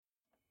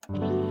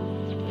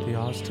The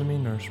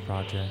Ostomy Nurse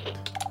Project.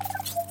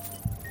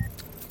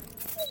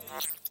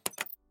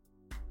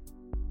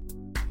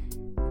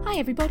 Hi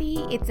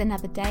everybody, it's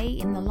another day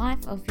in the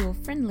life of your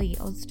friendly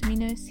ostomy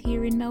nurse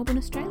here in Melbourne,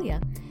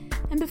 Australia.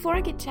 And before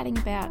I get chatting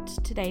about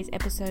today's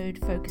episode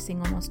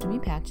focusing on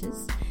ostomy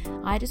pouches,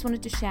 I just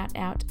wanted to shout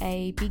out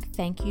a big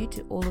thank you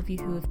to all of you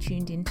who have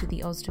tuned into the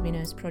Ostomy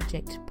Nurse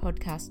Project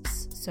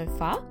podcasts so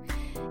far.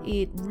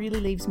 It really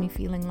leaves me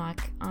feeling like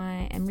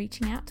I am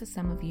reaching out to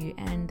some of you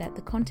and that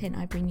the content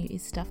I bring you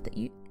is stuff that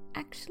you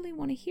actually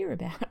want to hear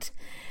about.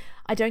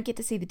 I don't get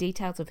to see the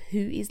details of who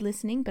is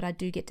listening, but I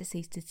do get to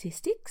see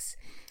statistics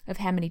of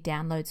how many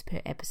downloads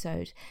per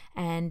episode,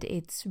 and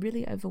it's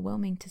really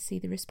overwhelming to see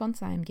the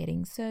response I am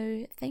getting,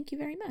 so thank you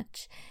very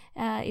much.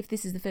 If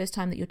this is the first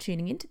time that you're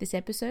tuning into this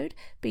episode,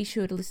 be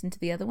sure to listen to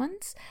the other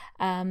ones,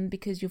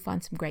 because you'll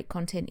find some great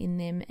content in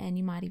them, and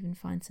you might even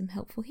find some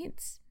helpful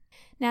hints.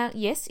 Now,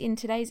 yes, in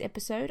today's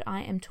episode,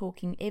 I am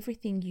talking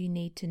everything you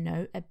need to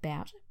know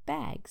about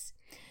bags.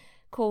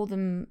 Call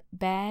them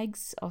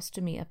bags,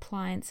 ostomy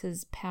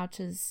appliances,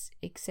 pouches,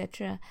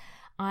 etc.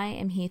 I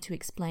am here to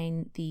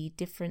explain the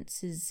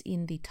differences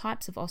in the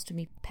types of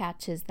ostomy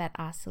pouches that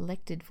are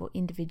selected for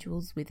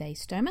individuals with a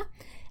stoma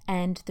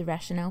and the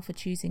rationale for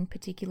choosing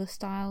particular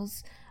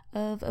styles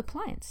of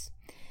appliance.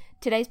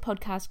 Today's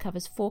podcast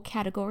covers 4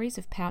 categories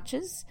of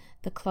pouches: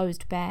 the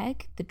closed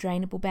bag, the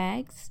drainable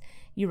bags,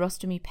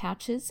 urostomy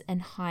pouches,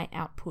 and high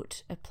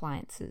output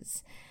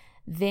appliances.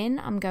 Then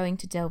I'm going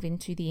to delve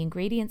into the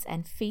ingredients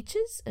and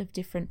features of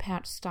different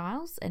pouch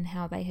styles and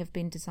how they have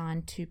been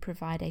designed to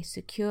provide a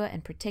secure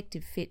and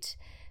protective fit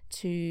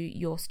to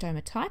your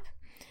stoma type.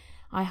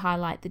 I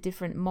highlight the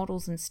different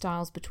models and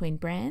styles between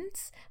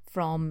brands,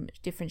 from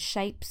different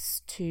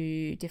shapes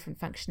to different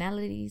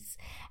functionalities,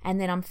 and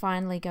then I'm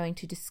finally going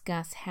to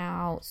discuss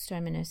how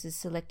stoma nurses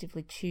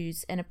selectively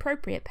choose an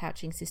appropriate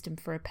pouching system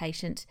for a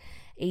patient,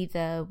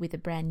 either with a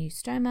brand new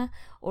stoma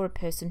or a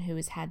person who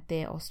has had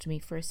their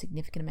ostomy for a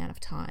significant amount of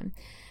time.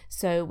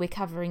 So we're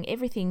covering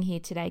everything here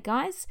today,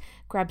 guys.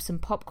 Grab some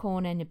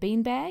popcorn and a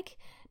beanbag.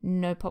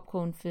 No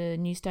popcorn for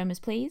new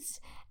stomas,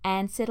 please.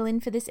 And settle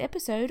in for this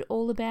episode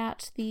all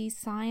about the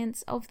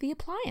science of the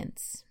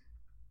appliance.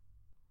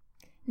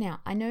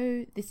 Now, I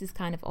know this is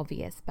kind of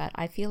obvious, but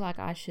I feel like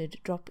I should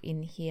drop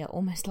in here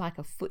almost like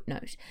a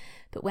footnote.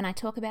 But when I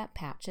talk about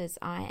pouches,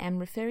 I am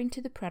referring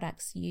to the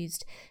products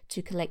used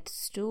to collect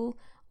stool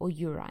or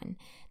urine.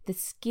 The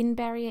skin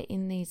barrier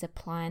in these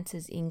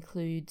appliances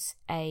includes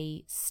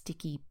a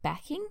sticky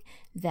backing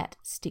that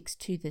sticks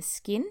to the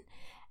skin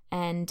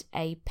and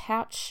a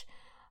pouch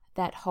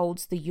that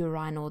holds the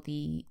urine or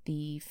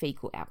the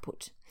fecal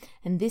output.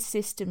 And this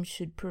system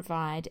should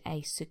provide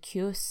a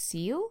secure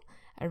seal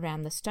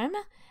around the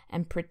stoma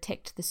and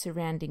protect the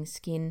surrounding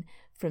skin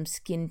from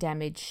skin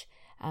damage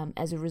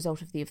as a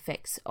result of the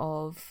effects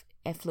of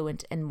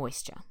effluent and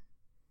moisture.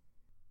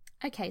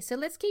 Okay, so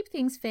let's keep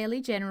things fairly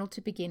general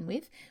to begin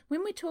with.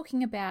 When we're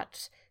talking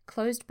about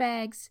closed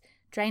bags,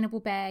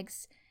 drainable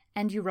bags,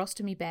 and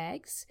urostomy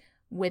bags,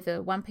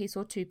 whether one-piece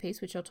or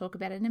two-piece, which I'll talk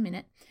about in a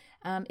minute,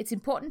 it's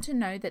important to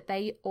know that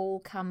they all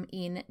come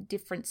in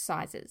different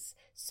sizes.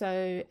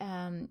 So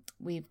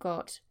we've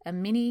got a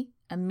mini,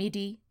 a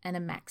midi, and a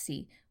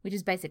maxi, which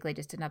is basically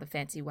just another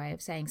fancy way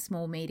of saying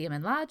small, medium,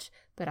 and large,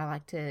 but I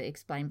like to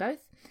explain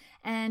both.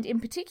 And in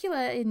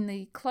particular, in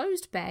the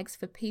closed bags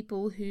for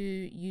people who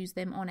use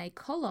them on a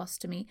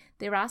colostomy,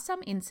 there are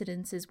some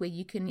incidences where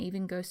you can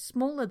even go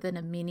smaller than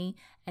a mini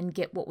and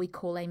get what we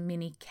call a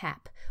mini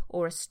cap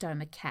or a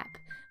stoma cap,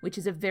 which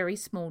is a very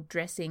small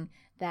dressing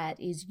that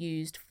is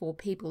used for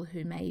people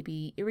who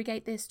maybe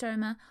irrigate their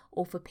stoma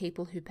or for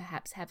people who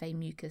perhaps have a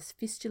mucus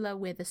fistula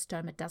where the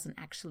stoma doesn't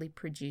actually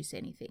produce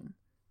anything.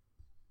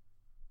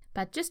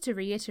 But just to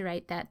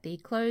reiterate that the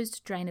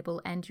closed, drainable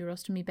and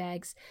urostomy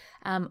bags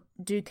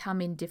do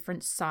come in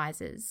different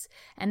sizes.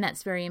 And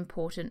that's very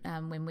important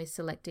when we're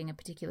selecting a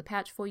particular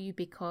pouch for you,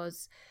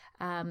 because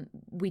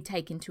we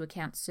take into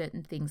account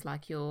certain things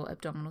like your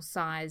abdominal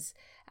size,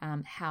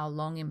 how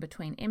long in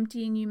between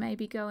emptying you may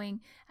be going.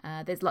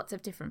 There's lots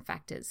of different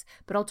factors,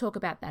 but I'll talk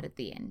about that at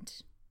the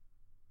end.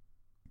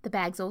 The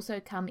bags also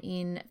come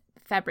in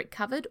fabric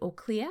covered or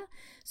clear.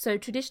 So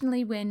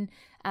traditionally when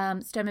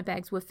stoma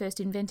bags were first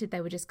invented, they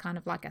were just kind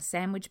of like a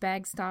sandwich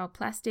bag style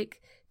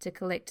plastic to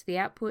collect the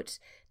output.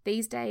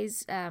 These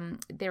days,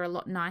 they're a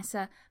lot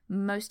nicer.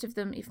 Most of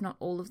them, if not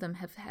all of them,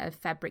 have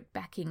fabric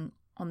backing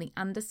on the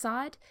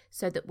underside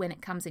so that when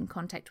it comes in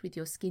contact with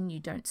your skin, you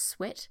don't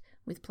sweat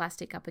with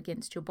plastic up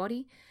against your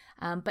body.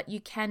 But you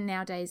can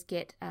nowadays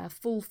get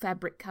full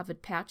fabric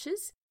covered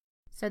pouches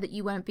so that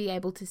you won't be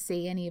able to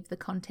see any of the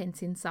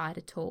contents inside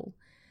at all.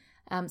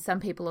 Some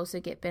people also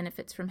get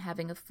benefits from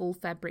having a full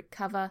fabric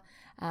cover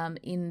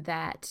in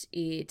that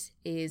it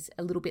is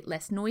a little bit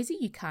less noisy.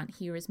 You can't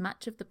hear as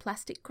much of the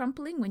plastic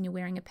crumpling when you're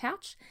wearing a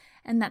pouch,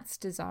 and that's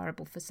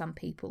desirable for some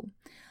people.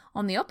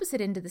 On the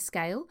opposite end of the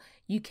scale,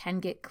 you can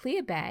get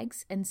clear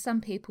bags, and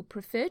some people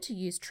prefer to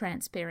use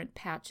transparent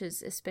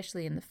pouches,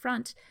 especially in the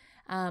front,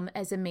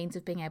 as a means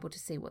of being able to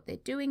see what they're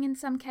doing in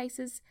some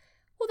cases,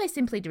 or they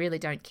simply really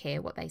don't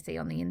care what they see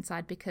on the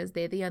inside because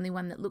they're the only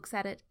one that looks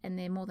at it and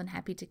they're more than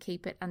happy to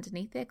keep it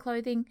underneath their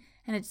clothing,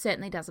 and it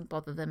certainly doesn't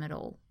bother them at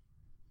all.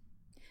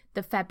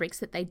 The fabrics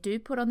that they do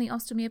put on the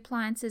ostomy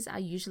appliances are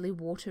usually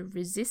water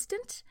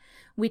resistant,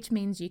 which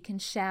means you can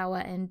shower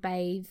and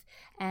bathe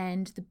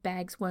and the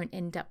bags won't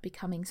end up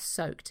becoming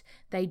soaked.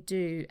 They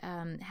do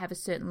have a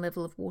certain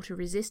level of water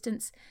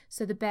resistance,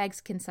 so the bags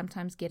can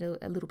sometimes get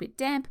a little bit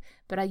damp,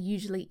 but are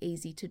usually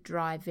easy to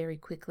dry very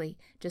quickly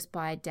just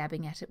by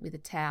dabbing at it with a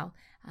towel,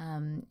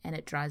 and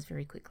it dries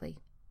very quickly.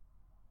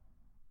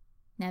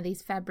 Now,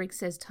 these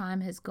fabrics, as time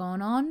has gone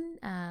on,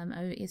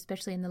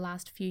 especially in the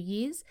last few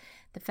years,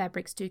 the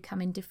fabrics do come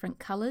in different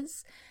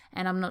colours.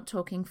 And I'm not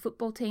talking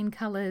football team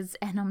colours,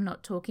 and I'm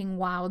not talking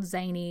wild,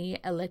 zany,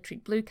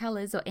 electric blue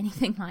colours or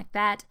anything like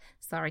that.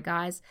 Sorry,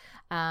 guys.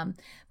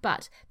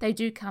 But they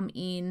do come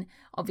in,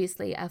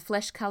 obviously, a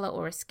flesh colour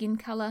or a skin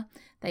colour.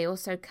 They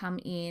also come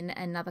in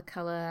another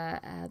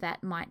colour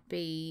that might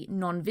be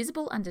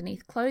non-visible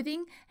underneath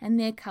clothing, and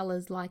they're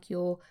colours like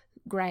your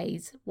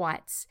greys,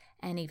 whites,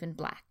 and even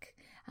black.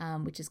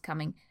 Which is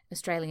coming.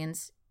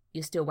 Australians,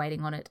 you're still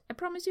waiting on it. I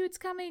promise you it's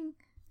coming.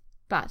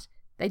 But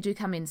they do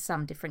come in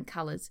some different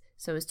colours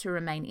so as to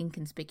remain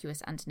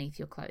inconspicuous underneath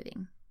your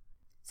clothing.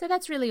 So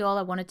that's really all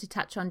I wanted to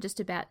touch on, just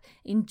about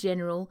in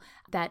general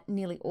that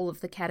nearly all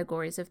of the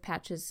categories of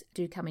pouches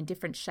do come in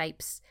different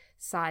shapes,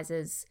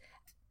 sizes,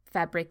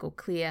 fabric or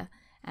clear,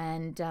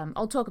 and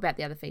I'll talk about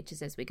the other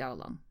features as we go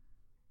along.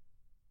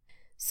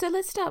 So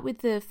let's start with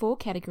the 4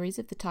 categories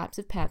of the types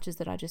of pouches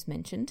that I just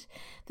mentioned.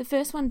 The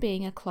first one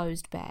being a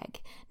closed bag.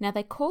 Now,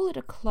 they call it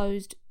a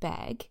closed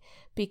bag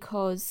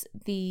because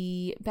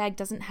the bag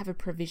doesn't have a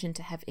provision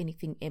to have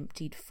anything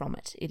emptied from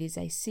it. It is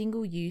a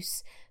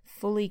single-use,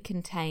 fully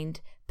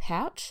contained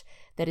pouch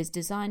that is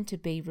designed to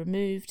be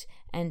removed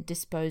and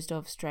disposed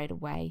of straight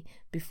away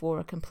before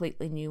a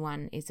completely new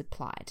one is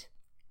applied.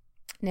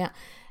 Now,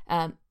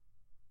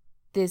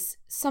 there's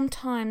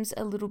sometimes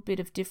a little bit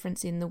of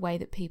difference in the way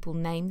that people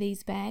name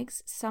these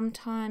bags.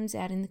 Sometimes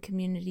out in the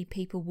community,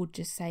 people would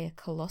just say a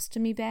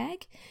colostomy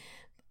bag.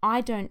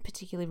 I don't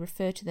particularly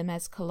refer to them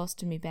as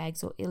colostomy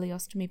bags or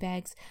ileostomy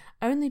bags,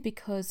 only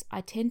because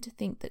I tend to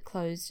think that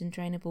closed and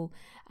drainable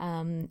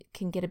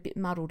can get a bit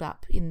muddled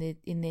up in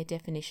their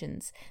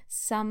definitions.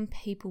 Some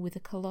people with a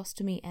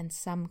colostomy and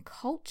some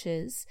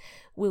cultures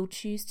will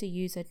choose to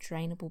use a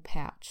drainable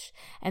pouch,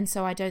 and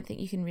so I don't think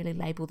you can really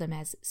label them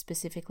as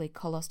specifically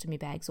colostomy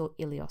bags or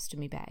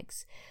ileostomy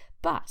bags.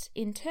 But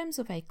in terms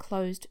of a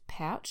closed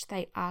pouch,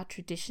 they are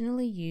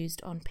traditionally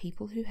used on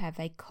people who have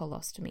a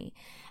colostomy,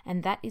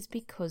 and that is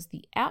because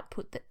the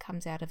output that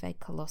comes out of a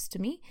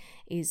colostomy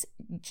is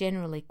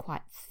generally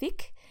quite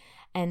thick,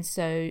 and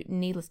so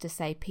needless to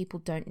say, people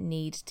don't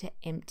need to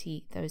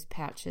empty those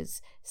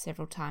pouches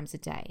several times a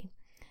day.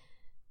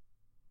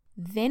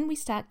 Then we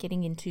start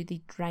getting into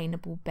the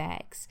drainable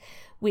bags,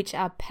 which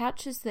are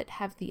pouches that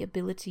have the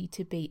ability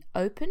to be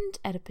opened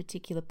at a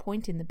particular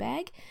point in the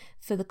bag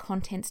for the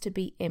contents to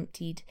be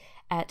emptied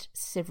at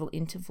several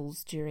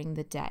intervals during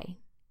the day.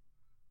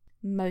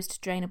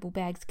 Most drainable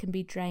bags can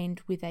be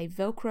drained with a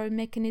Velcro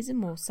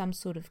mechanism or some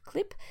sort of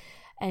clip,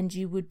 and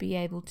you would be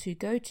able to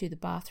go to the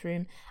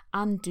bathroom,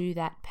 undo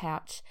that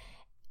pouch,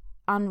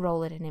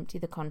 unroll it and empty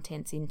the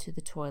contents into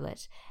the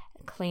toilet,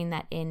 clean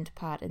that end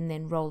part and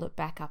then roll it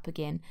back up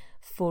again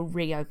for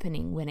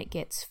reopening when it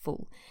gets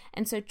full.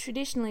 And so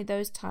traditionally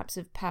those types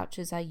of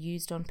pouches are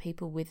used on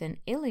people with an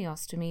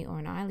ileostomy or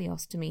an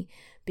ileostomy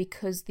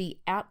because the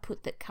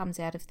output that comes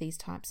out of these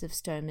types of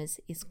stomas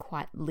is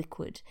quite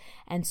liquid,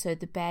 and so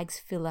the bags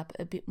fill up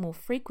a bit more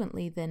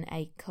frequently than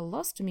a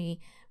colostomy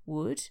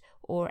would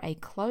or a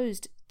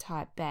closed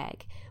type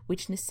bag,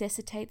 which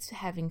necessitates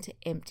having to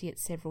empty it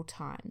several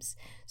times.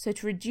 So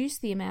to reduce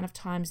the amount of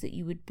times that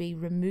you would be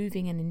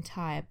removing an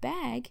entire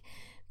bag,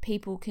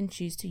 people can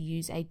choose to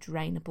use a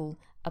drainable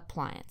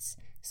appliance.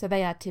 So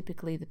they are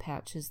typically the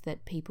pouches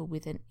that people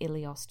with an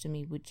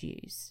ileostomy would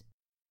use.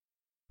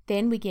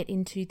 Then we get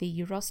into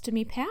the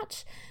urostomy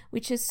pouch,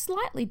 which is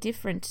slightly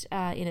different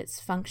in its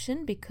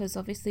function because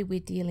obviously we're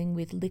dealing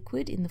with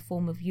liquid in the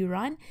form of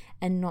urine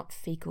and not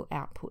fecal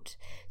output.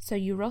 So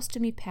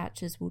urostomy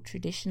pouches will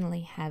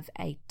traditionally have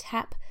a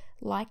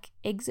tap-like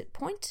exit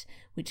point,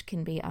 which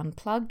can be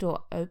unplugged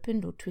or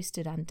opened or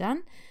twisted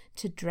undone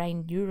to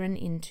drain urine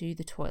into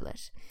the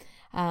toilet,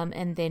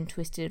 and then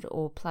twisted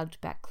or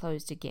plugged back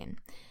closed again.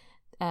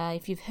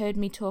 If you've heard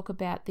me talk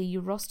about the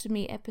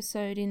urostomy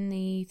episode in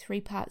the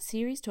 3-part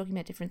series talking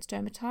about different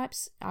stoma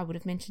types, I would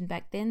have mentioned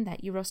back then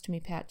that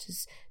urostomy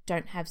pouches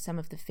don't have some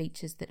of the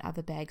features that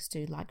other bags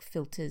do, like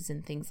filters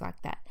and things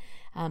like that.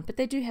 But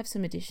they do have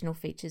some additional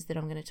features that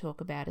I'm going to talk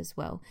about as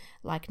well,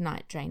 like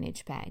night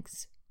drainage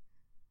bags.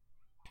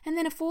 And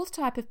then a fourth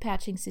type of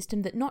pouching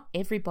system that not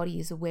everybody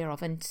is aware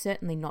of and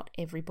certainly not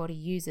everybody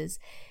uses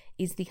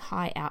is the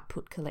high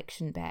output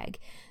collection bag.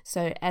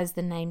 So as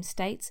the name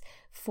states,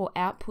 for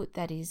output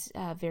that is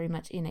very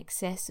much in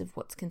excess of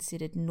what's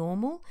considered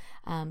normal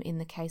in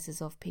the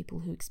cases of people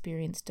who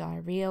experience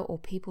diarrhea or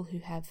people who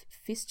have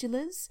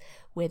fistulas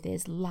where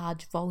there's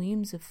large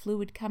volumes of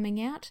fluid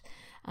coming out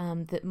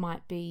that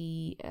might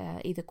be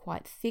either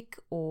quite thick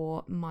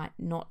or might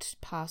not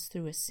pass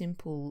through a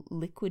simple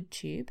liquid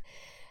tube.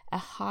 A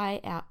high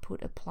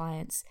output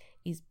appliance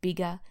is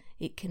bigger,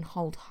 it can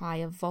hold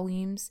higher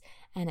volumes,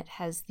 and it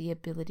has the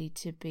ability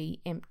to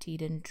be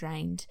emptied and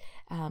drained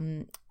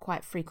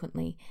quite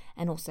frequently,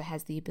 and also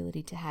has the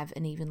ability to have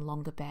an even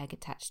longer bag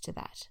attached to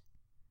that.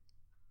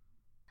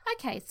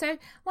 Okay, so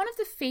one of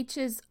the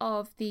features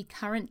of the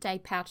current day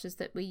pouches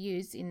that we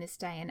use in this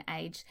day and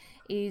age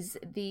is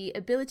the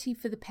ability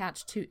for the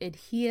pouch to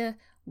adhere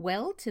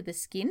well to the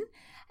skin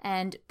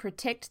and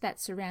protect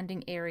that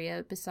surrounding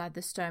area beside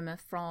the stoma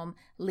from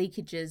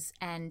leakages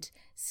and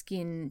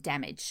skin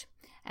damage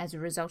as a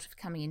result of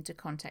coming into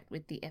contact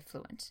with the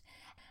effluent.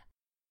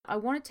 I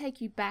want to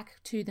take you back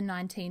to the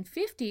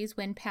 1950s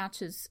when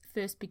pouches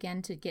first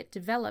began to get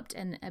developed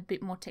and a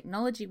bit more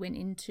technology went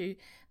into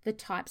the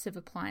types of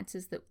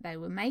appliances that they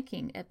were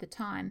making at the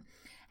time.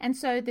 And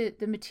so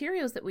the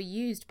materials that were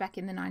used back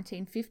in the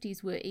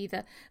 1950s were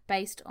either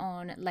based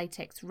on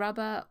latex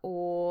rubber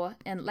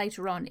and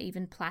later on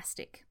even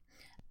plastic.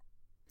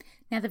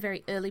 Now, the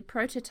very early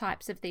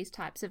prototypes of these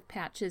types of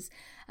pouches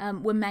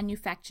were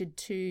manufactured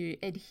to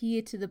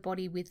adhere to the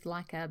body with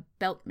like a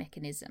belt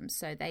mechanism.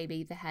 So they've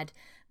either had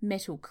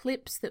metal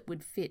clips that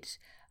would fit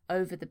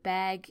over the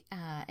bag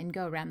and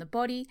go around the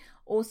body,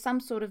 or some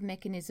sort of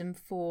mechanism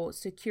for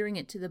securing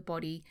it to the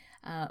body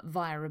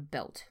via a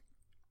belt.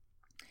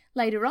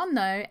 Later on,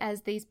 though,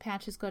 as these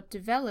pouches got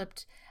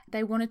developed,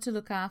 they wanted to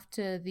look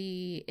after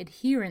the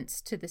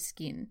adherence to the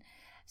skin.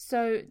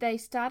 So they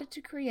started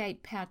to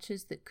create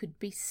pouches that could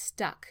be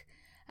stuck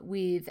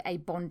with a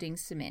bonding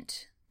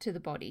cement to the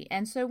body.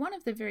 And so one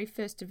of the very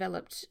first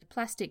developed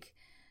plastic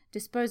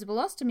disposable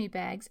ostomy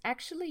bags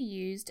actually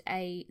used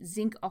a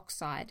zinc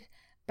oxide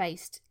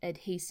based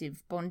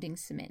adhesive bonding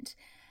cement.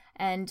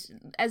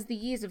 And as the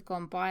years have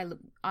gone by,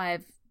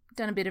 I've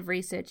done a bit of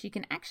research. You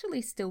can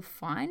actually still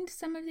find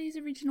some of these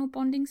original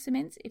bonding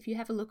cements. If you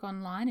have a look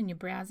online and you're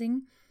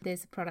browsing,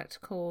 there's a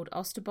product called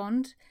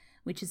Ostabond,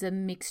 which is a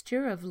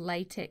mixture of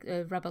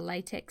rubber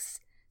latex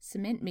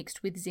cement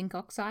mixed with zinc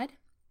oxide.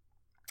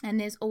 And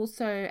there's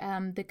also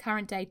the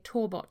current day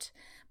Torbot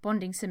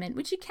bonding cement,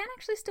 which you can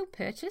actually still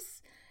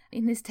purchase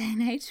in this day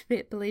and age,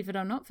 believe it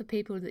or not, for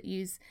people that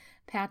use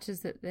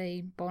pouches that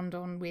they bond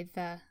on with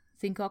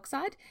zinc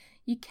oxide.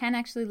 You can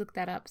actually look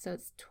that up. So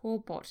it's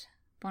Torbot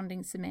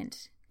bonding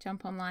cement.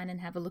 Jump online and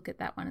have a look at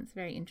that one. It's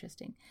very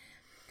interesting.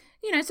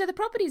 So the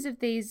properties of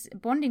these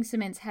bonding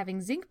cements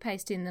having zinc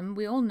paste in them,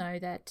 we all know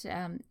that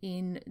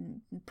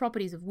in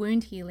properties of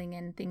wound healing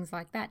and things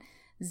like that,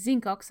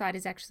 zinc oxide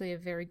is actually a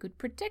very good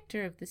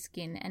protector of the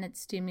skin and it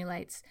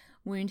stimulates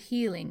wound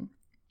healing.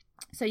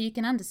 So you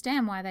can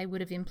understand why they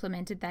would have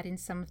implemented that in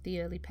some of the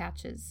early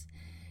pouches.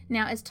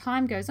 Now, as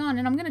time goes on,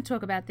 and I'm going to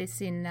talk about this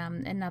in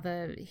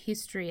another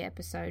history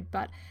episode,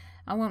 but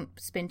I won't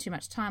spend too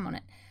much time on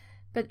it.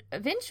 But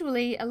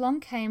eventually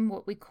along came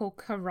what we call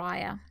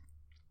Caraya.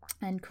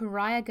 And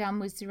Caraya gum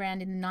was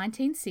around in the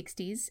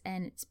 1960s,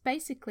 and it's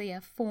basically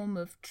a form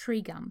of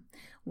tree gum.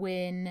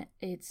 When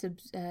it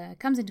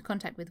comes into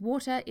contact with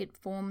water, it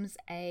forms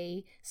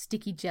a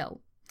sticky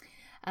gel.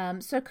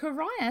 So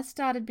Caraya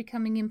started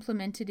becoming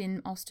implemented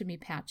in ostomy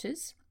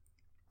pouches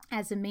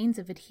as a means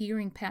of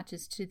adhering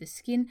pouches to the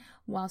skin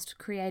whilst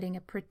creating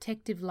a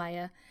protective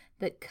layer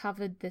that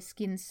covered the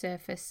skin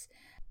surface.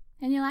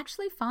 And you'll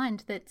actually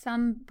find that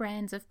some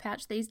brands of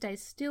pouch these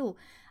days still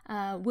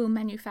will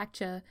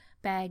manufacture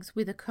bags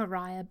with a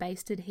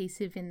Caraya-based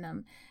adhesive in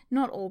them.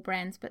 Not all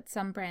brands, but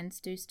some brands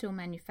do still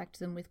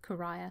manufacture them with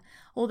Caraya.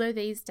 Although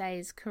these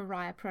days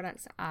Caraya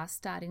products are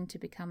starting to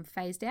become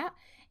phased out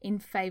in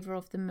favour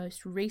of the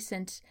most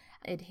recent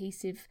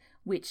adhesive,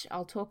 which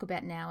I'll talk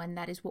about now, and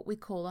that is what we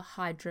call a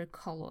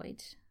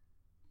hydrocolloid.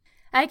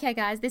 Okay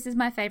guys, this is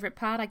my favourite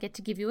part. I get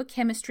to give you a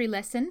chemistry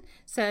lesson,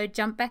 so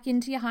jump back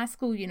into your high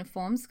school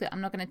uniforms.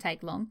 I'm not going to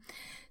take long.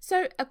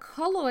 So a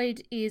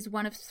colloid is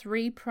one of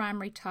three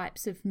primary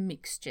types of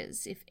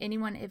mixtures. If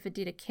anyone ever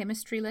did a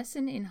chemistry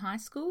lesson in high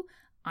school,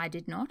 I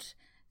did not,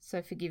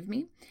 so forgive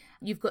me.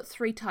 You've got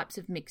three types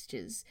of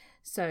mixtures.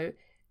 So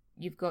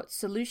you've got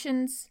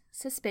solutions,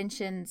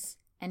 suspensions,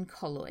 and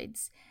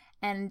colloids.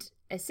 And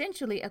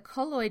essentially a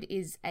colloid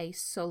is a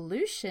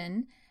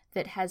solution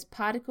that has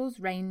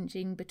particles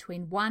ranging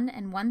between 1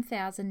 and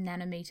 1,000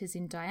 nanometers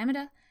in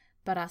diameter,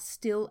 but are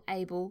still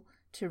able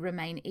to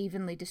remain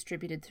evenly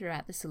distributed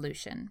throughout the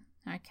solution.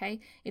 Okay,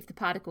 if the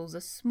particles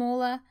are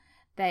smaller,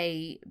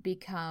 they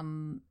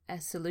become a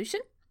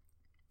solution.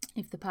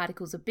 If the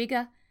particles are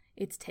bigger,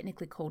 it's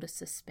technically called a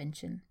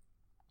suspension.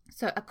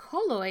 So a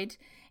colloid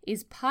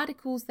is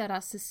particles that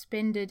are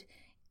suspended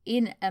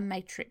in a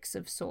matrix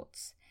of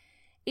sorts.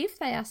 If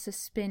they are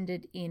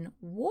suspended in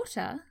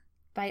water,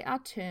 they are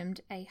termed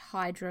a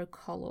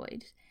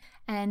hydrocolloid.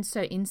 And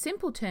so in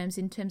simple terms,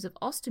 in terms of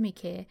ostomy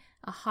care,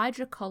 a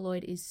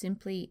hydrocolloid is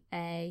simply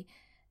a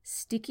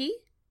sticky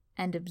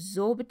and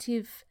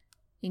absorbative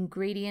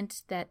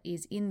ingredient that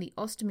is in the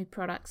ostomy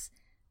products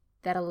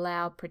that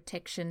allow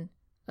protection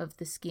of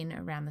the skin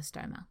around the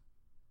stoma.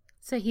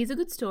 So here's a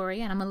good story,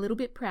 and I'm a little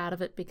bit proud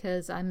of it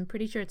because I'm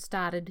pretty sure it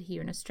started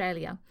here in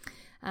Australia.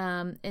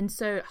 And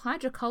so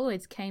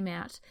hydrocolloids came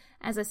out,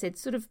 as I said,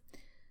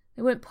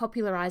 they weren't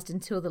popularized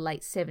until the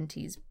late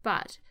 70s,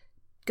 but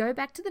go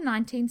back to the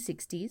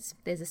 1960s.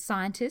 There's a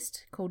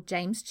scientist called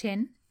James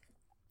Chen.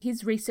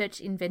 His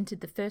research invented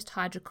the first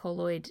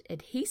hydrocolloid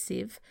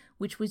adhesive,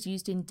 which was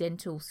used in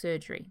dental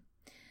surgery.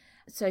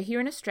 So here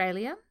in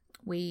Australia,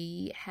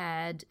 we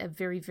had a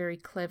very, very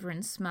clever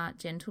and smart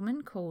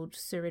gentleman called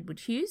Sir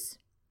Edward Hughes.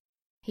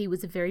 He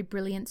was a very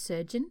brilliant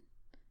surgeon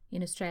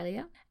in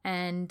Australia,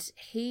 and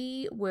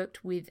he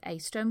worked with a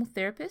stomal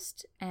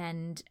therapist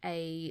and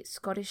a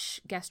Scottish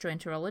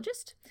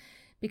gastroenterologist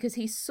because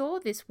he saw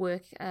this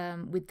work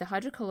with the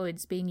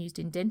hydrocolloids being used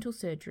in dental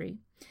surgery,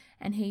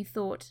 and he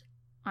thought,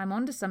 I'm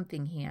onto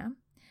something here.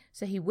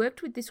 So he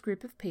worked with this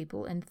group of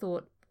people and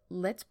thought,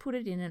 let's put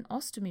it in an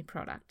ostomy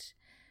product,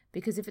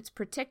 because if it's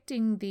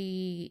protecting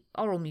the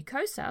oral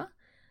mucosa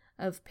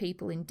of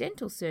people in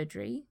dental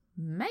surgery,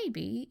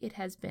 maybe it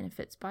has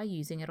benefits by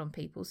using it on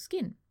people's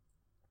skin.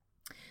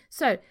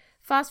 So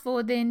fast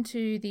forward then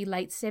to the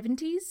late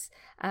 70s.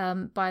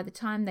 By the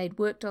time they'd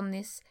worked on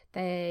this,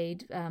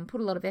 they'd put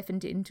a lot of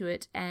effort into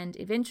it, and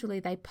eventually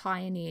they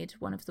pioneered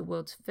one of the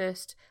world's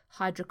first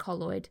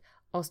hydrocolloid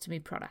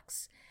ostomy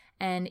products.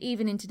 And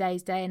even in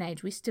today's day and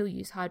age, we still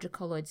use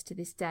hydrocolloids to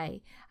this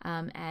day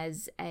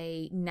as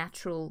a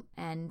natural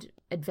and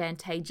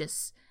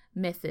advantageous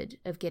method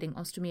of getting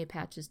ostomy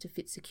pouches to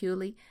fit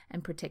securely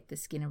and protect the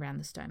skin around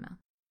the stoma.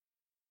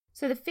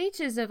 So the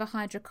features of a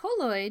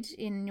hydrocolloid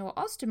in your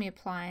ostomy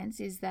appliance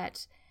is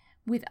that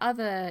with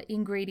other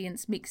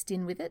ingredients mixed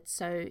in with it,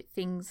 so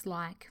things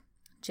like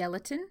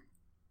gelatin,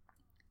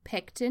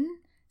 pectin,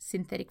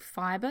 synthetic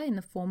fiber in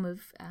the form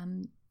of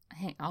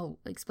I'll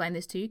explain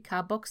this to you,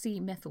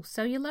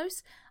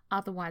 carboxymethylcellulose,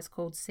 otherwise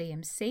called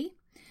CMC.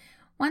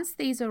 Once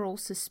these are all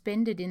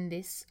suspended in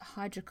this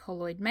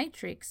hydrocolloid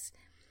matrix,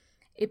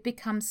 it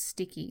becomes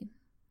sticky.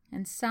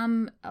 And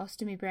some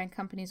ostomy brand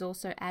companies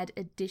also add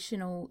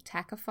additional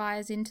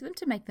tackifiers into them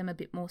to make them a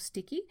bit more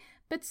sticky,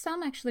 but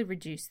some actually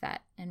reduce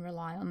that and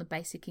rely on the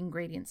basic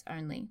ingredients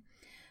only.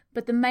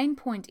 But the main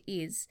point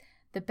is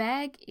the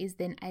bag is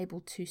then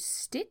able to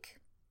stick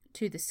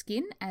to the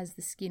skin as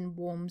the skin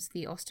warms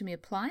the ostomy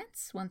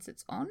appliance once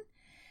it's on.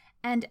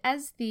 And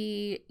as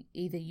the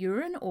either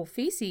urine or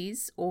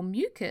feces or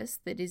mucus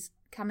that is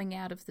coming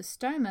out of the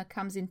stoma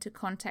comes into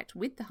contact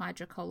with the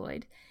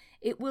hydrocolloid,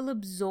 it will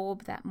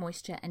absorb that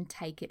moisture and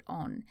take it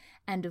on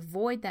and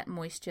avoid that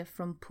moisture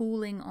from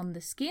pooling on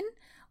the skin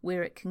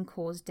where it can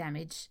cause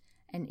damage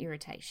and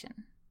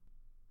irritation.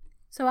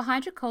 So a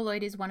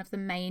hydrocolloid is one of the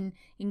main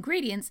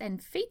ingredients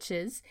and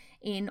features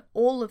in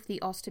all of the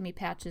ostomy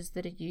pouches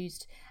that are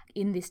used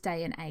in this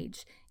day and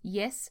age.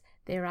 Yes,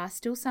 there are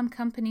still some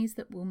companies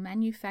that will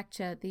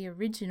manufacture the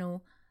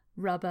original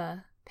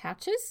rubber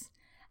pouches,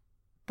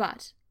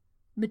 but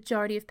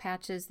majority of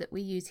pouches that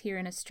we use here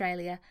in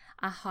Australia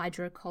are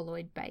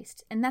hydrocolloid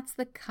based, and that's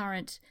the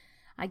current,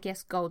 I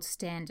guess, gold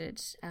standard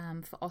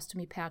for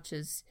ostomy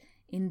pouches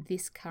in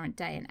this current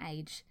day and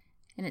age,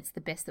 and it's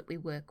the best that we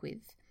work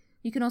with.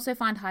 You can also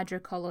find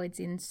hydrocolloids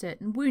in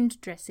certain wound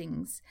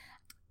dressings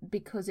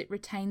because it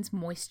retains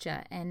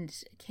moisture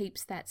and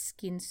keeps that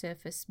skin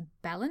surface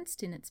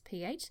balanced in its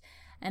pH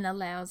and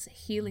allows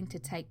healing to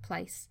take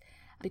place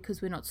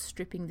because we're not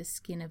stripping the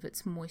skin of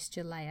its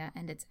moisture layer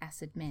and its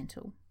acid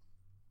mantle.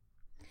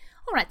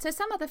 All right, so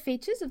some other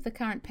features of the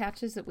current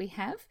pouches that we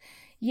have.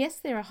 Yes,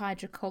 they're a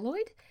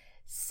hydrocolloid.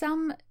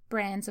 Some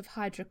brands of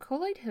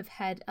hydrocolloid have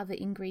had other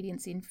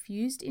ingredients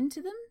infused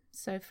into them.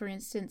 So, for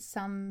instance,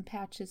 some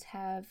pouches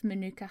have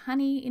Manuka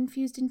honey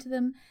infused into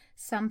them.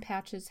 Some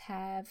pouches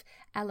have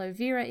aloe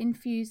vera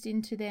infused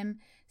into them.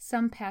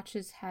 Some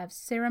pouches have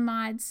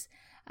ceramides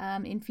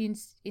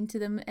infused into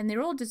them. And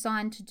they're all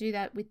designed to do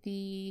that with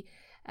the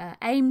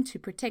aim to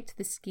protect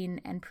the skin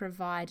and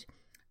provide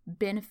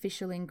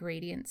beneficial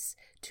ingredients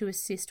to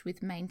assist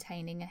with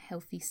maintaining a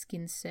healthy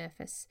skin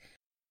surface.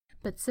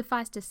 But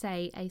suffice to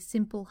say, a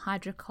simple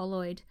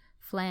hydrocolloid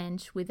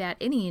flange without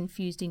any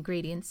infused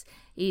ingredients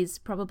is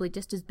probably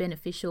just as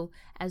beneficial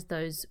as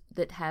those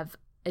that have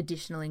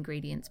additional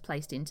ingredients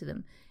placed into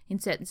them. In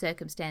certain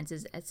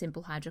circumstances, a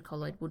simple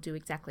hydrocolloid will do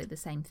exactly the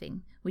same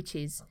thing, which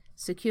is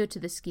secure to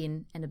the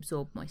skin and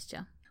absorb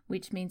moisture,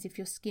 which means if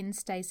your skin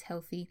stays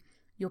healthy,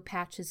 your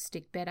pouches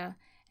stick better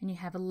and you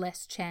have a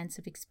less chance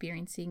of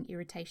experiencing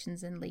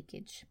irritations and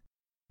leakage.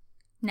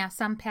 Now,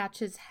 some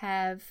pouches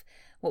have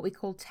what we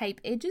call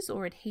tape edges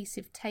or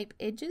adhesive tape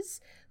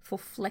edges for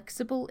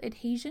flexible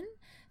adhesion.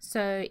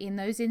 So in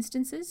those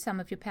instances, some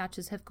of your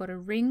pouches have got a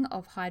ring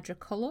of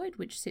hydrocolloid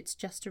which sits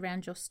just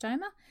around your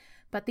stoma,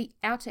 but the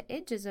outer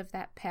edges of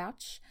that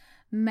pouch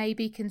may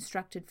be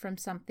constructed from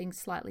something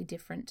slightly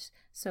different.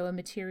 So a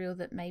material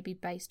that may be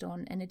based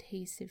on an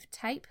adhesive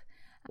tape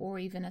or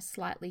even a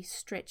slightly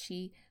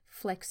stretchy,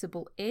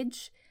 flexible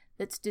edge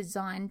that's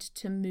designed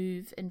to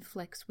move and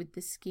flex with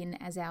the skin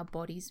as our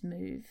bodies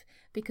move,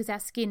 because our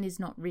skin is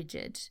not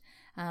rigid.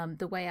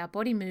 The way our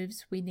body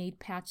moves, we need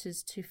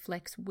pouches to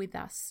flex with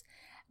us,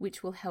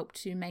 which will help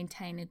to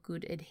maintain a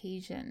good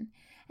adhesion.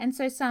 And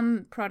so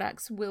some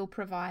products will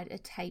provide a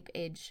tape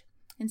edge,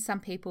 and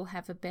some people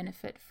have a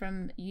benefit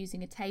from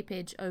using a tape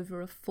edge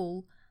over a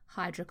full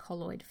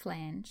hydrocolloid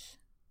flange.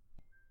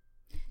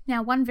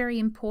 Now, one very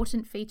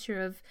important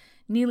feature of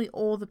nearly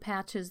all the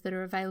pouches that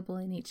are available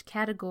in each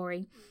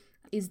category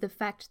is the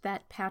fact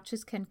that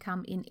pouches can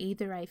come in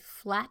either a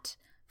flat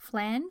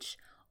flange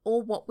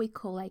or what we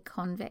call a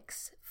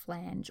convex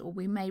flange, or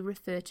we may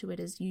refer to it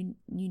as you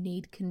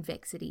need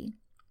convexity.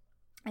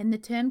 And the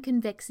term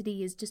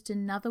convexity is just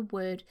another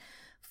word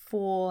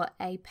for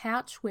a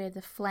pouch where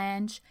the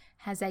flange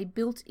has a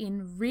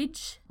built-in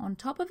ridge on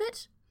top of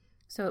it.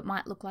 So it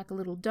might look like a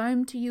little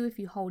dome to you if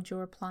you hold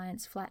your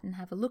appliance flat and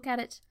have a look at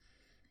it.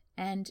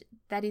 And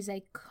that is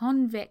a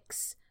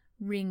convex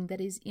ring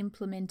that is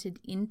implemented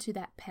into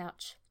that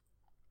pouch.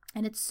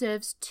 And it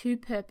serves two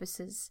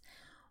purposes.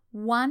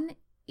 One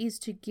is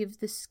to give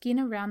the skin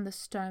around the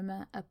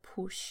stoma a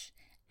push.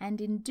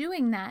 And in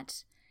doing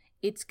that,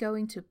 it's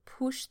going to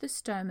push the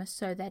stoma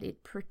so that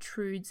it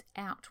protrudes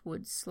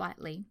outwards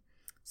slightly.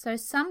 So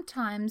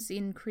sometimes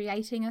in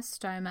creating a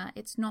stoma,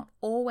 it's not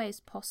always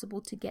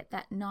possible to get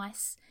that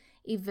nice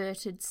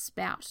everted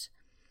spout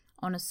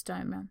on a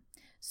stoma.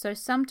 So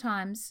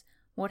sometimes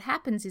what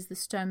happens is the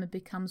stoma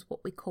becomes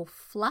what we call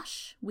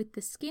flush with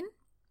the skin,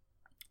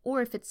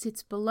 or if it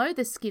sits below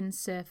the skin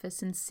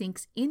surface and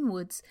sinks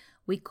inwards,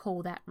 we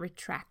call that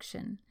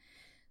retraction.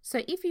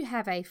 So if you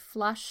have a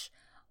flush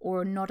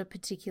or not a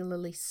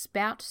particularly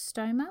spout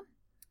stoma,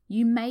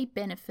 you may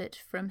benefit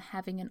from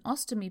having an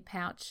ostomy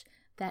pouch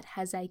that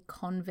has a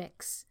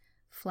convex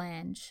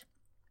flange.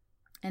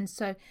 And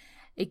so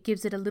it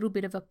gives it a little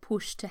bit of a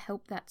push to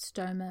help that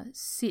stoma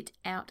sit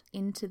out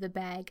into the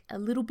bag a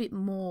little bit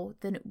more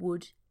than it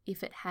would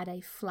if it had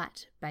a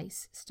flat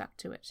base stuck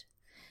to it.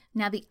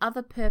 Now, the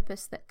other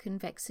purpose that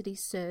convexity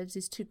serves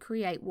is to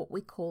create what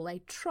we call a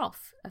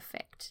trough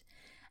effect.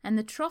 And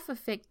the trough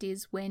effect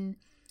is when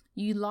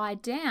you lie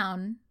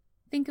down.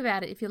 Think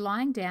about it, if you're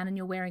lying down and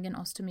you're wearing an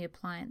ostomy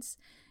appliance,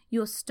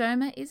 your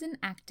stoma is an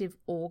active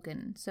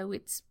organ, so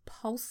it's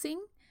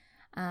pulsing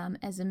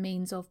as a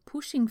means of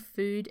pushing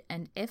food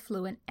and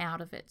effluent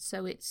out of it.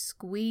 So it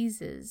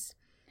squeezes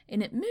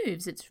and it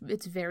moves,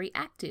 it's very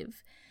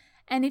active.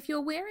 And if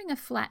you're wearing a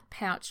flat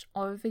pouch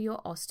over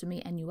your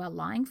ostomy and you are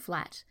lying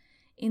flat,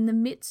 in the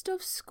midst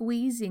of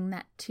squeezing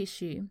that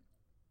tissue,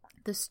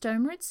 the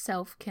stoma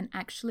itself can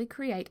actually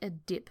create a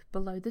dip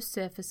below the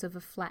surface of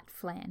a flat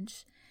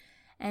flange.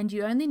 And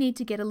you only need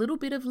to get a little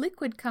bit of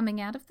liquid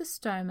coming out of the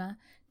stoma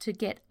to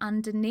get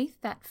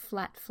underneath that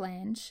flat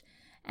flange,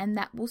 and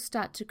that will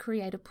start to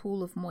create a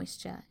pool of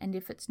moisture. And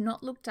if it's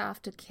not looked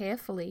after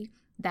carefully,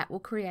 that will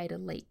create a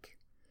leak.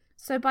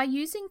 So by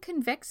using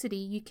convexity,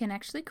 you can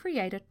actually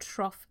create a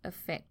trough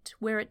effect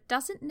where it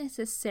doesn't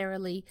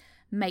necessarily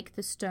make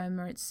the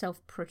stoma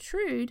itself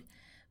protrude,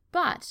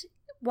 but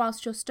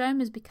whilst your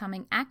stoma is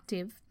becoming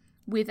active,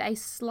 with a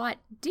slight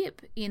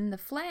dip in the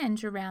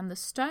flange around the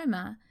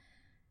stoma,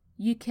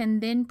 you can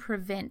then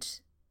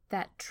prevent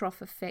that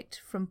trough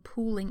effect from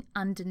pooling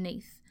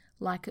underneath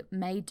like it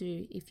may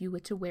do if you were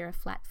to wear a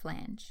flat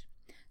flange.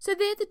 So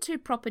they're the two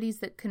properties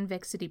that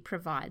convexity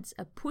provides: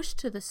 a push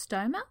to the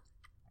stoma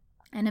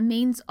and a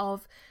means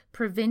of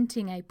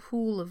preventing a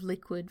pool of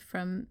liquid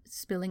from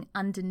spilling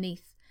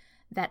underneath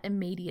that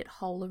immediate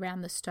hole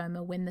around the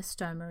stoma when the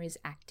stoma is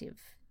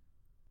active.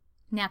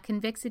 Now,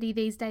 convexity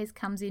these days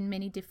comes in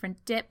many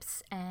different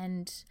depths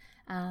and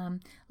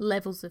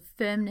levels of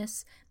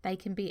firmness. They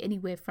can be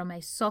anywhere from a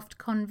soft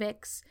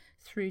convex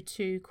through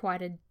to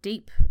quite a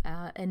deep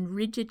and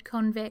rigid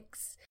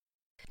convex.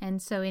 And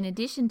so in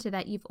addition to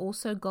that, you've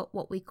also got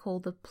what we call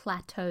the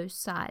plateau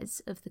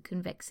size of the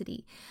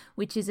convexity,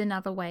 which is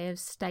another way of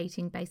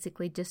stating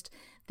basically just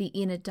the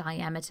inner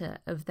diameter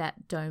of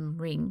that dome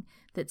ring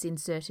that's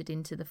inserted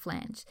into the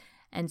flange.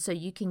 And so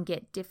you can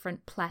get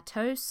different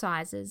plateau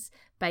sizes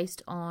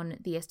based on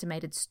the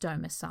estimated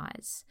stoma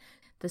size.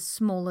 The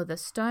smaller the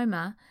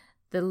stoma,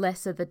 the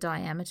lesser the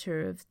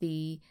diameter of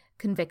the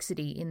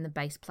convexity in the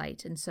base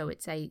plate, and so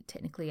it's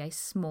technically a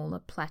smaller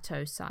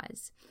plateau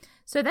size.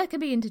 So that can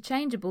be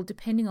interchangeable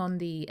depending on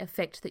the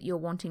effect that you're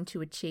wanting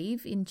to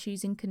achieve in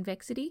choosing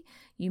convexity.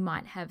 You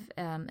might have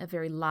a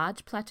very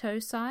large plateau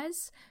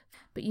size,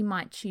 but you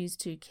might choose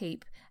to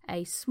keep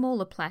a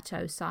smaller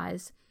plateau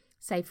size.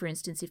 Say, for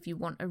instance, if you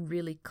want a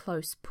really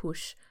close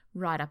push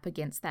right up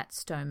against that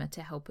stoma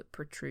to help it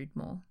protrude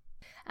more.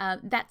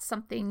 That's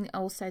something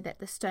also that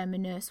the stoma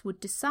nurse would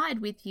decide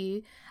with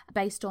you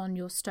based on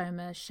your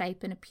stoma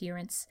shape and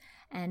appearance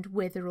and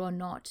whether or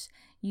not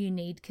you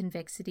need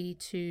convexity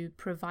to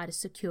provide a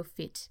secure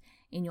fit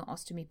in your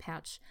ostomy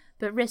pouch.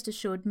 But rest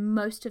assured,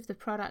 most of the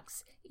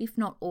products, if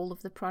not all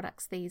of the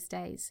products these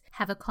days,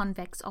 have a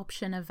convex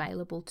option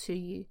available to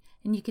you.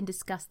 And you can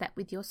discuss that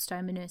with your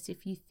stoma nurse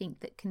if you think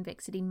that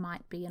convexity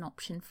might be an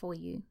option for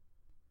you.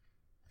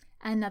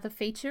 Another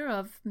feature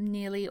of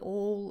nearly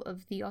all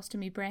of the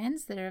ostomy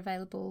brands that are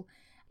available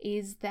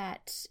is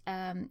that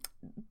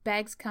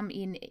bags come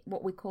in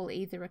what we call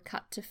either a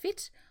cut to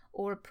fit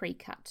or a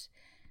pre-cut.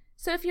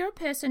 So if you're a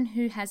person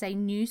who has a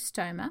new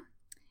stoma,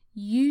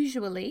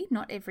 usually,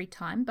 not every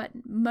time,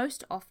 but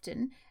most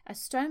often, a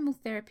stomal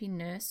therapy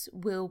nurse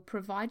will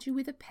provide you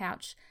with a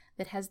pouch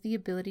that has the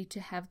ability to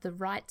have the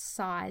right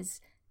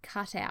size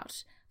cut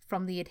out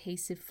from the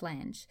adhesive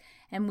flange.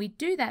 And we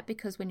do that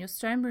because when your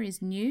stoma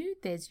is new,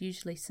 there's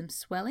usually some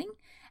swelling,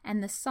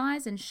 and the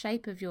size and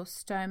shape of your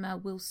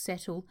stoma will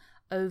settle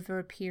over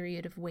a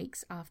period of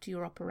weeks after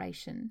your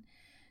operation.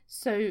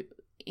 So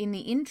in the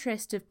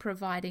interest of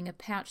providing a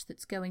pouch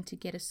that's going to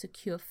get a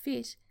secure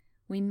fit,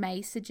 we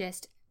may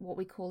suggest what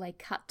we call a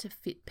cut to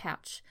fit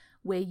pouch,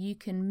 where you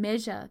can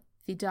measure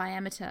the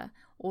diameter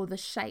or the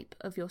shape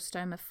of your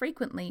stoma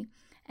frequently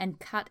and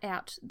cut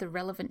out the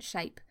relevant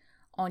shape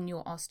on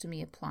your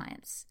ostomy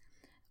appliance.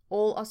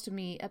 All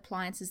ostomy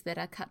appliances that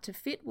are cut to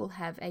fit will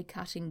have a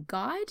cutting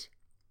guide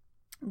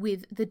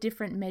with the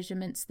different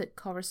measurements that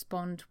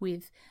correspond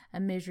with a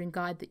measuring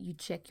guide that you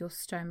check your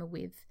stoma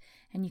with.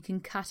 And you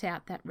can cut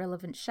out that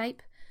relevant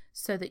shape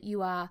so that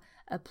you are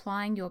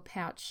applying your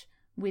pouch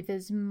with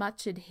as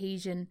much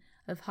adhesion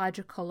of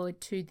hydrocolloid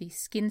to the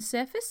skin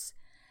surface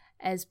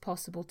as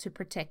possible to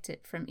protect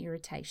it from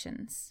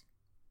irritations.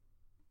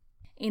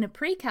 In a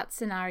pre-cut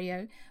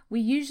scenario, we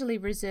usually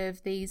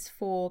reserve these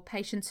for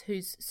patients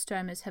whose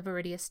stomas have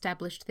already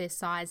established their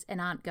size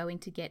and aren't going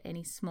to get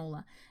any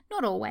smaller.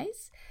 Not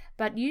always,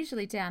 but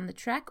usually down the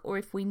track, or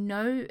if we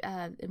know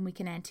and we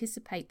can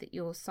anticipate that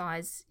your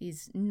size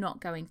is not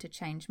going to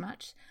change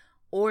much,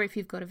 or if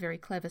you've got a very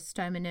clever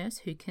stoma nurse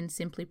who can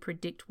simply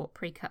predict what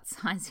pre-cut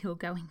size you're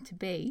going to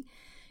be,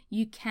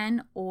 you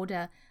can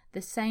order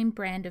the same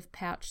brand of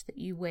pouch that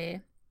you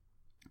wear,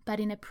 but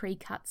in a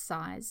pre-cut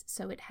size,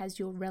 so it has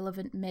your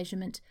relevant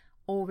measurement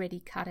already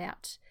cut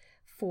out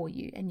for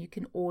you, and you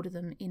can order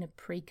them in a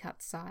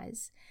pre-cut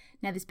size.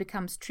 Now, this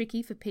becomes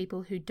tricky for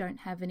people who don't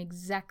have an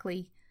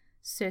exactly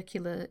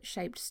circular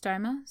shaped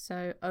stoma,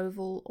 so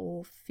oval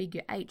or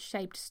figure 8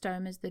 shaped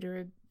stomas that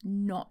are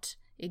not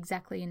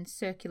exactly in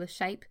circular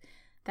shape.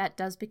 That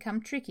does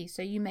become tricky,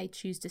 so you may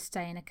choose to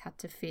stay in a cut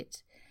to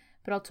fit.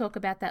 But I'll talk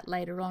about that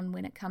later on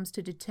when it comes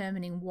to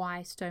determining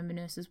why stoma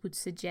nurses would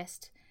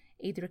suggest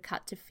either a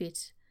cut to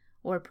fit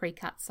or a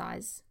pre-cut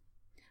size.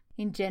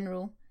 In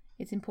general,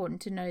 it's important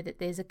to know that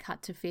there's a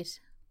cut to fit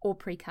or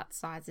pre-cut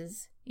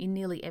sizes in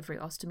nearly every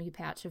ostomy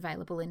pouch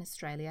available in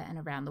Australia and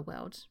around the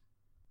world.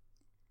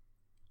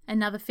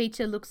 Another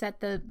feature looks at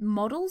the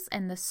models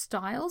and the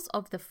styles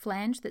of the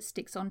flange that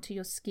sticks onto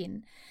your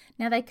skin.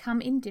 Now, they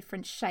come in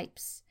different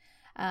shapes.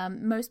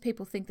 Most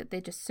people think that they're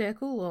just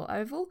circle or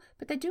oval,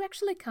 but they do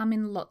actually come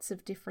in lots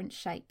of different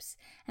shapes.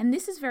 And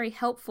this is very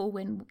helpful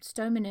when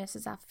stoma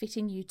nurses are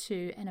fitting you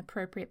to an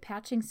appropriate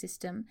pouching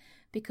system,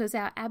 because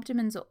our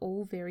abdomens are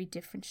all very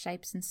different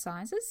shapes and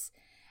sizes.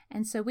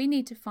 And so we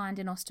need to find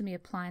an ostomy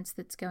appliance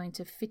that's going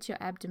to fit your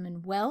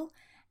abdomen well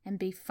and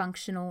be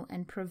functional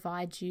and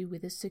provide you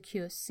with a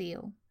secure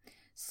seal.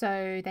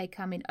 So they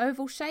come in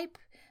oval shape,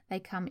 they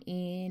come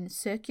in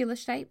circular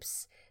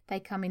shapes,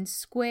 they come in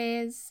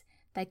squares,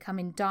 they come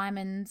in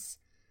diamonds,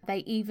 they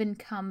even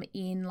come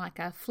in like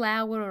a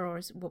flower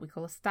or what we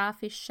call a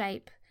starfish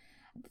shape.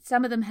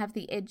 Some of them have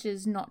the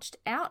edges notched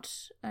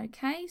out,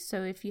 okay?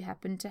 So if you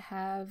happen to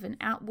have an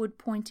outward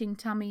pointing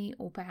tummy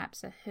or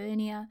perhaps a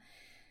hernia,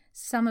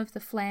 some of the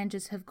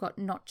flanges have got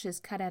notches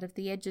cut out of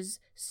the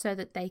edges so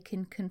that they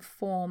can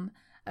conform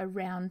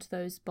around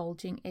those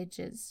bulging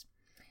edges.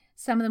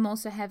 Some of them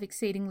also have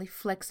exceedingly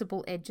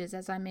flexible edges,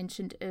 as I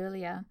mentioned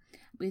earlier,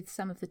 with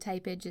some of the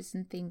tape edges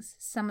and things.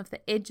 Some of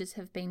the edges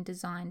have been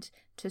designed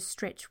to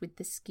stretch with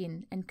the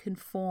skin and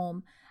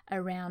conform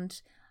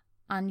around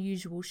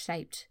unusual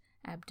shaped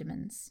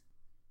abdomens.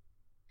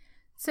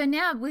 So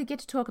now we get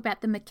to talk about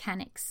the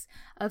mechanics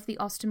of the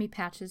ostomy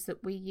pouches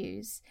that we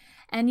use.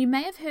 And you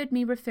may have heard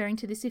me referring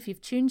to this if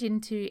you've tuned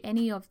into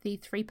any of the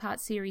 3-part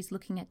series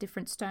looking at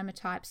different stoma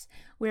types,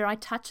 where I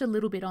touch a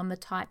little bit on the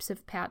types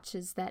of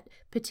pouches that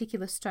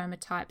particular stoma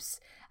types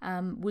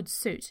would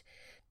suit.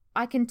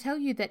 I can tell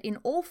you that in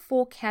all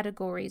 4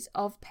 categories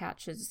of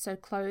pouches, so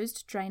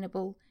closed,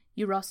 drainable,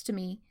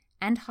 urostomy,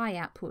 and high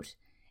output,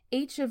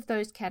 each of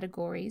those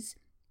categories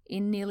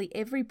in nearly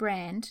every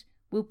brand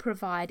will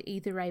provide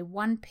either a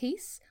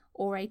 1-piece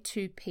or a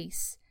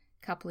 2-piece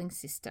coupling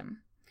system.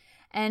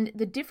 And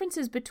the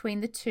differences between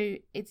the two,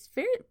 it's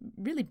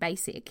really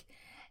basic.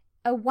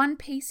 A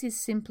 1-piece is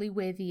simply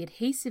where the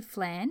adhesive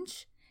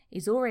flange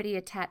is already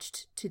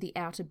attached to the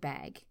outer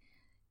bag,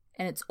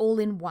 and it's all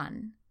in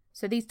one.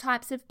 So these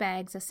types of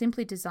bags are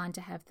simply designed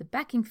to have the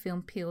backing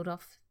film peeled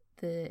off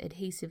the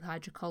adhesive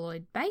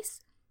hydrocolloid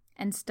base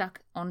and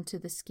stuck onto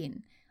the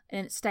skin.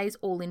 And it stays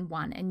all in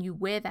one, and you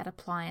wear that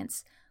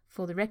appliance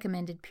for the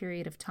recommended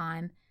period of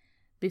time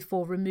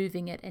before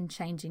removing it and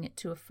changing it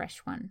to a fresh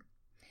one.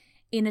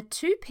 In a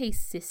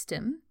two-piece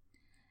system,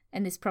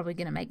 and this is probably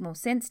going to make more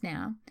sense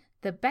now,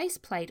 the base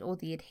plate or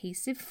the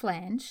adhesive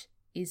flange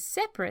is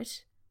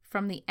separate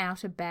from the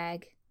outer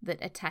bag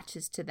that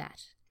attaches to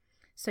that.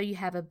 So you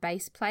have a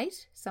base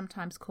plate,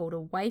 sometimes called a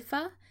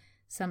wafer,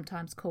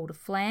 sometimes called a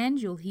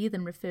flange. You'll hear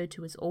them referred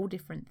to as all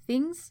different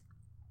things.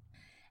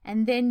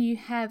 And then you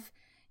have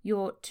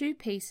your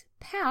two-piece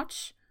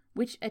pouch,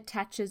 which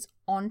attaches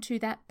onto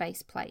that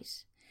base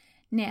plate.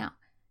 Now,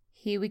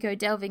 here we go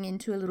delving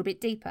into a little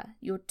bit deeper.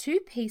 Your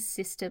two-piece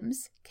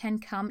systems can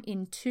come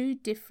in two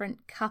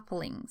different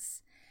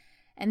couplings.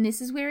 And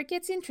this is where it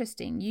gets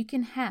interesting. You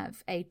can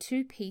have a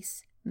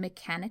two-piece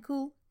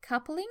mechanical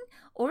coupling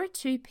or a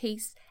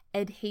two-piece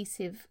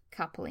adhesive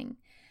coupling.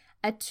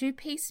 A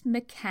two-piece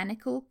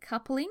mechanical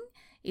coupling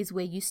is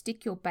where you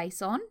stick your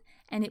base on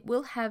and it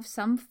will have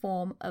some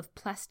form of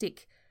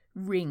plastic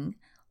ring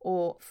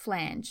or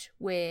flange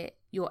where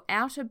your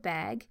outer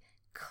bag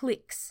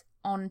clicks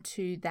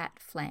onto that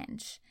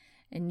flange.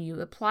 And you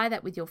apply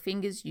that with your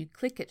fingers, you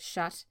click it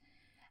shut,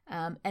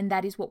 and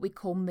that is what we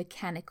call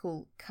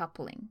mechanical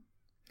coupling.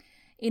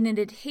 In an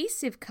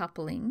adhesive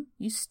coupling,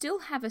 you still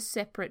have a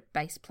separate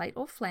base plate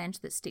or flange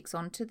that sticks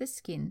onto the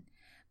skin,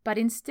 but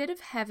instead of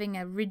having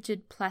a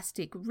rigid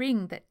plastic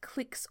ring that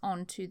clicks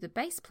onto the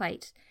base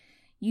plate,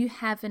 you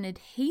have an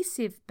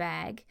adhesive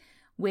bag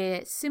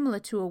where, similar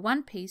to a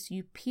one-piece,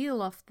 you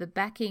peel off the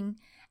backing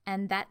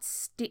and that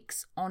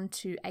sticks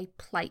onto a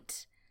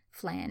plate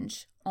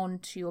flange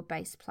onto your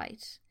base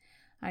plate.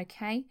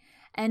 Okay?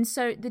 And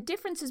so the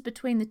differences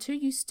between the two,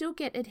 you still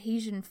get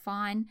adhesion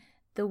fine.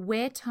 The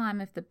wear time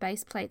of the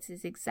base plates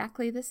is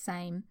exactly the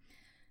same,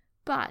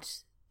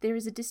 but there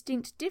is a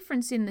distinct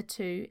difference in the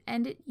two,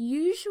 and it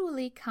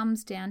usually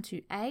comes down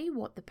to A,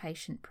 what the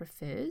patient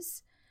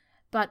prefers,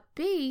 but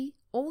B,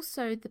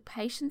 also the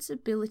patient's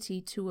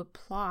ability to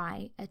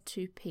apply a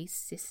two-piece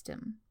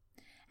system.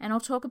 And I'll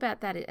talk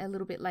about that a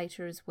little bit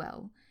later as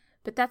well.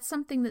 But that's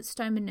something that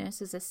stoma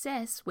nurses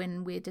assess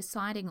when we're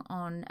deciding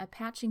on a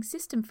pouching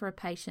system for a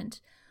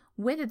patient,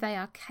 whether they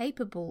are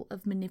capable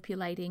of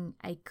manipulating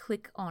a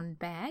click-on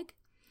bag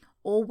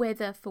or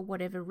whether, for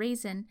whatever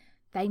reason,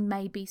 they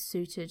may be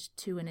suited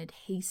to an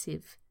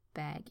adhesive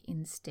bag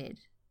instead.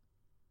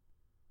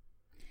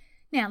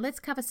 Now, let's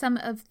cover some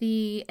of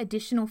the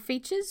additional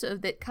features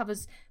that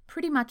covers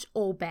pretty much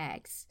all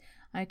bags.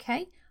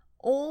 Okay,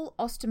 all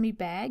ostomy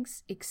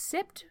bags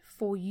except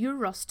for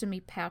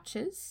urostomy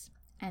pouches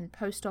and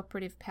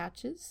post-operative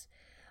pouches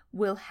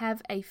will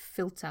have a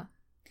filter.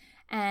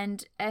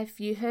 And if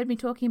you heard me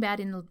talking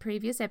about in the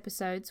previous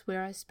episodes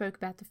where I spoke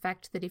about the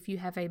fact that if you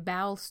have a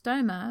bowel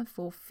stoma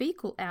for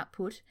fecal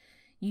output,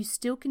 you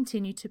still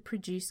continue to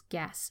produce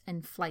gas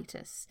and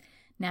flatus.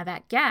 Now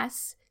that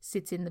gas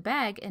sits in the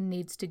bag and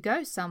needs to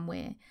go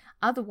somewhere.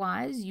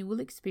 Otherwise, you will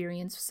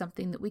experience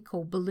something that we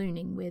call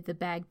ballooning, where the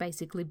bag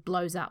basically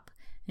blows up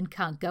and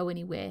can't go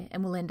anywhere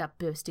and will end up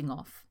bursting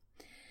off.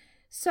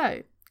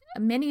 So,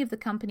 many of the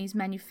companies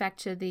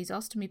manufacture these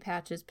ostomy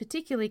pouches,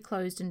 particularly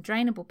closed and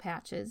drainable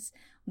pouches,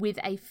 with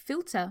a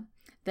filter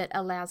that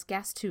allows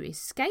gas to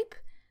escape,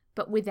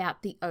 but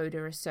without the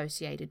odor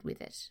associated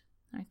with it.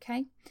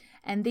 Okay?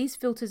 And these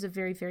filters are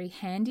very, very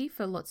handy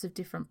for lots of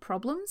different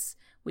problems,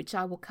 which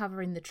I will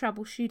cover in the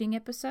troubleshooting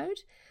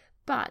episode.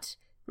 But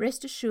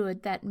rest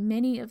assured that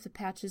many of the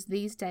pouches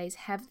these days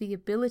have the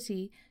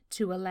ability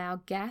to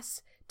allow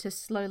gas to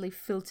slowly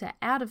filter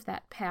out of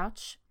that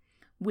pouch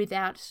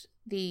without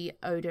the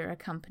odor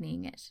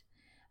accompanying it.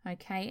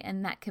 Okay,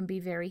 and that can be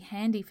very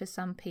handy for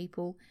some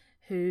people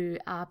who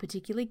are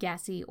particularly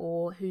gassy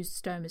or whose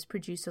stomas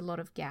produce a lot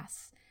of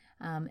gas,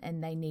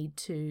 and they need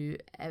to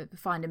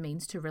find a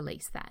means to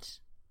release that.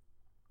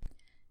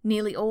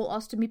 Nearly all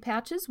ostomy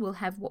pouches will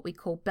have what we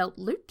call belt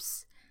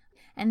loops,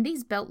 and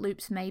these belt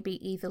loops may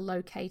be either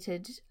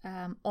located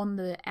on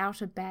the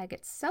outer bag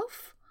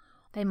itself,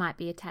 they might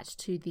be attached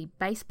to the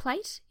base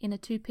plate in a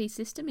two-piece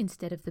system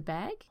instead of the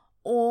bag,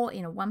 or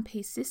in a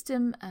one-piece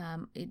system,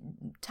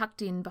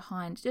 tucked in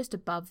behind, just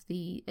above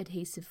the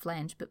adhesive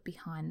flange, but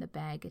behind the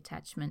bag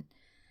attachment.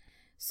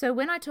 So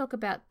when I talk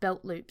about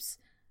belt loops,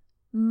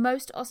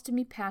 most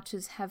ostomy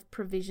pouches have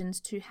provisions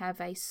to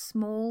have a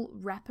small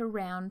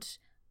wraparound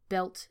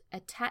belt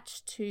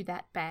attached to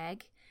that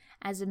bag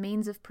as a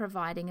means of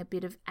providing a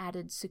bit of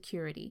added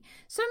security.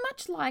 So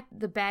much like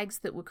the bags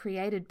that were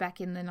created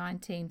back in the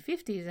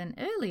 1950s and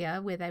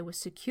earlier, where they were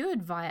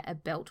secured via a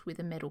belt with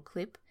a metal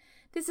clip,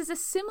 this is a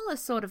similar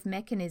sort of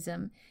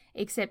mechanism,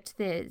 except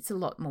that it's a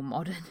lot more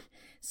modern.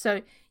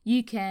 So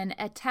you can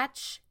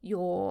attach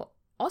your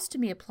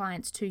ostomy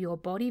appliance to your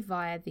body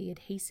via the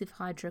adhesive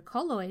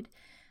hydrocolloid,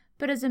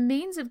 but as a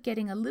means of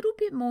getting a little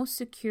bit more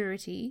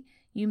security,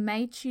 you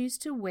may choose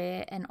to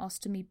wear an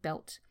ostomy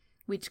belt,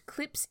 which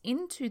clips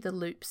into the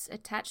loops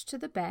attached to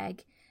the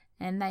bag,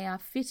 and they are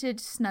fitted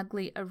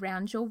snugly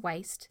around your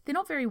waist. They're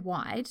not very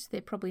wide,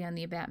 they're probably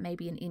only about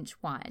maybe an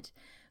inch wide,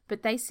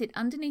 but they sit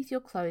underneath your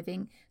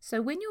clothing,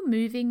 so when you're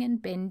moving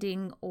and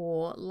bending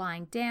or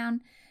lying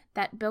down,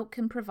 that belt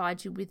can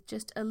provide you with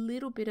just a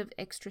little bit of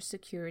extra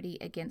security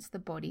against the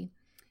body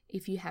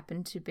if you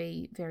happen to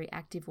be very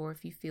active or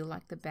if you feel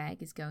like the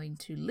bag is going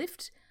to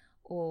lift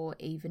or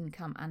even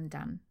come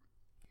undone.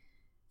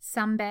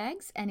 Some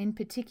bags, and in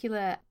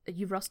particular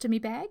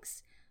urostomy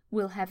bags,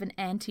 will have an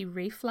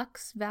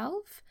anti-reflux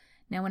valve.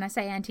 Now, when I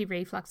say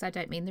anti-reflux, I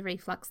don't mean the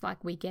reflux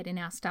like we get in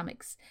our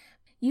stomachs.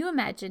 You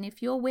imagine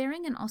if you're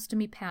wearing an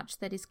ostomy pouch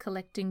that is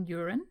collecting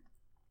urine,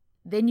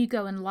 then you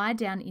go and lie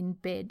down in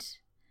bed.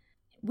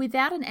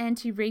 Without an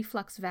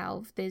anti-reflux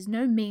valve, there's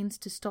no means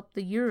to stop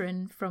the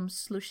urine from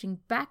slushing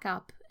back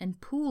up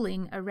and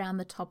pooling around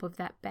the top of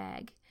that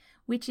bag,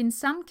 which in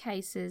some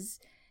cases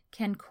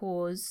can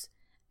cause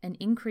an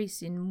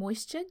increase in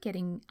moisture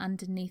getting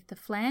underneath the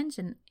flange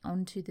and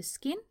onto the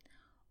skin,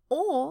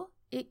 or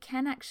it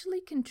can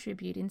actually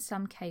contribute in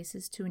some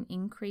cases to an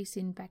increase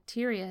in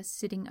bacteria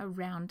sitting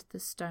around the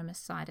stoma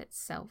site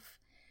itself.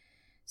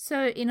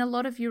 So in a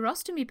lot of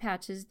urostomy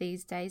pouches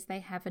these days, they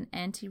have an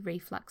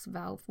anti-reflux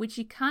valve, which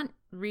you can't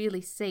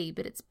really see,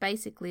 but it's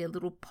basically a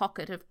little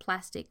pocket of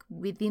plastic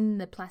within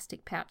the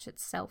plastic pouch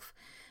itself,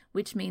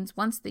 which means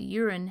once the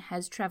urine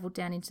has travelled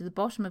down into the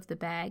bottom of the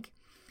bag,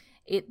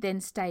 it then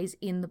stays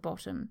in the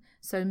bottom.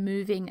 So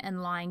moving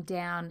and lying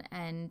down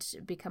and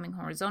becoming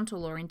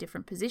horizontal or in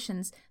different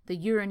positions, the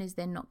urine is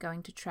then not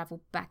going to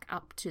travel back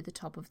up to the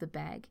top of the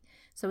bag.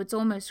 So it's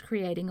almost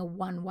creating a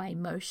one-way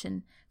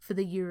motion for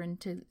the urine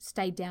to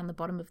stay down the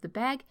bottom of the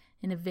bag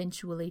and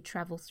eventually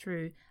travel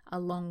through a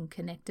long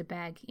connector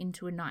bag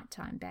into a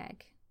nighttime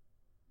bag.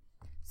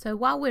 So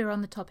while we're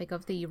on the topic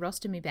of the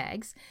urostomy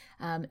bags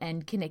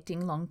and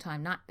connecting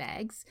long-time night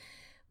bags,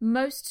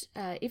 most,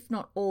 if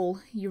not all,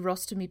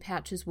 urostomy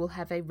pouches will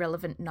have a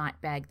relevant night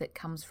bag that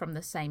comes from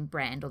the same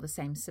brand or the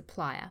same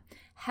supplier.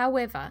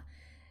 However,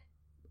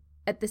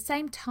 at the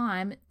same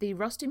time, the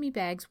urostomy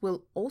bags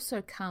will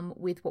also come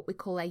with what we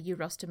call a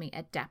urostomy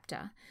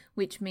adapter,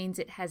 which means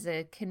it has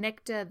a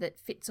connector that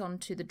fits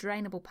onto the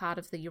drainable part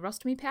of the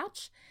urostomy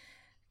pouch,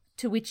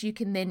 to which you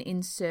can then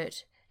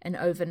insert an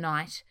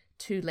overnight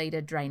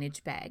 2-litre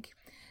drainage bag.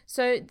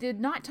 So the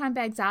nighttime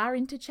bags are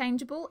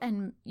interchangeable,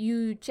 and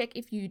you check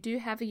if you do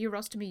have a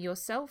urostomy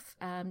yourself,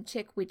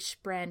 check which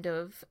brand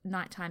of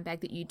nighttime bag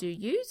that you do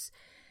use.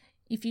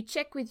 If you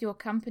check with your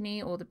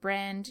company or the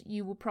brand,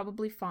 you will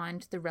probably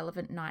find the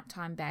relevant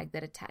nighttime bag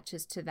that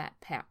attaches to that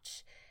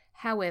pouch.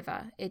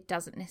 However, it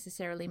doesn't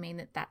necessarily mean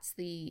that that's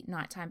the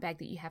nighttime bag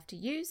that you have to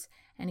use.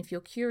 And if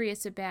you're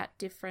curious about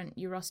different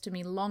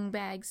urostomy long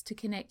bags to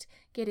connect,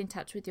 get in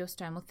touch with your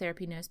stomal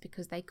therapy nurse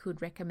because they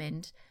could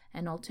recommend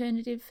an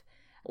alternative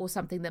or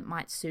something that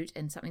might suit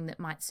and something that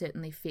might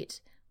certainly fit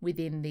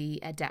within the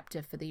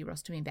adapter for the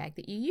urostomy bag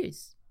that you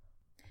use.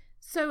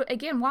 So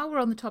again, while we're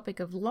on the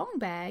topic of long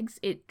bags,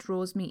 it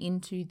draws me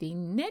into the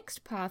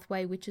next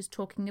pathway, which is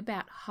talking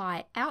about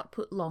high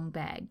output long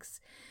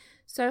bags.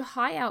 So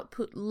high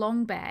output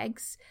long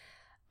bags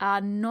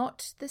are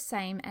not the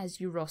same as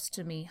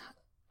urostomy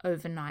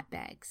overnight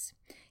bags.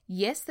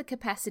 Yes, the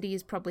capacity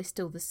is probably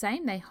still the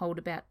same. They hold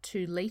about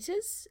 2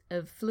 litres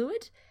of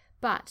fluid,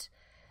 but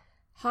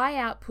high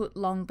output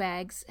long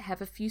bags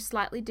have a few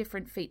slightly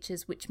different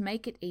features which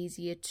make it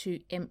easier to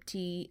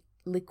empty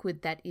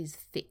liquid that is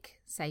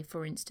thick, say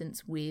for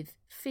instance with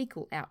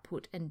fecal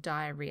output and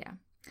diarrhea.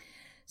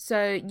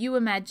 So you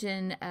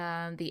imagine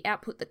the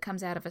output that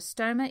comes out of a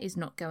stoma is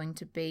not going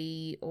to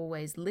be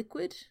always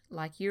liquid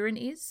like urine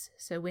is.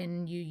 So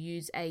when you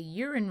use a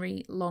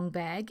urinary long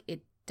bag,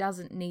 it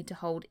doesn't need to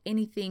hold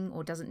anything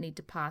or doesn't need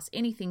to pass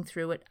anything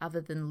through it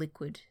other than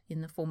liquid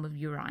in the form of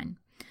urine.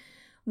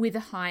 With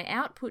a high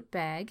output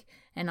bag,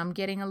 and I'm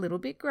getting a little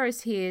bit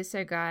gross here,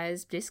 so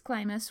guys,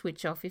 disclaimer,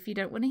 switch off if you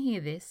don't want to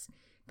hear this,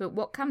 but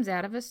what comes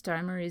out of a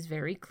stoma is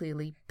very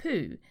clearly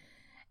poo.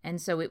 And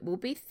so it will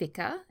be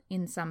thicker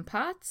in some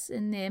parts,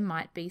 and there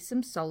might be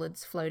some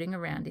solids floating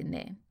around in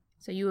there.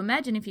 So you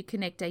imagine if you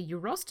connect a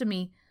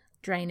urostomy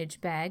drainage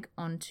bag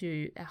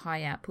onto a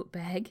high output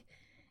bag,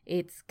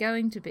 it's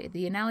going to be,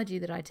 the analogy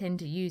that I tend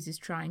to use is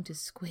trying to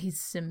squeeze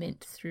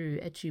cement through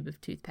a tube of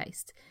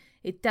toothpaste.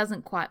 It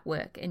doesn't quite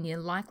work, and you're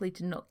likely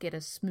to not get a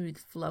smooth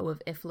flow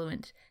of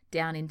effluent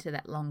down into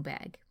that long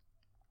bag.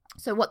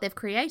 So what they've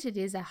created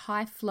is a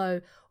high flow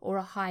or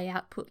a high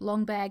output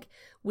long bag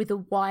with a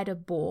wider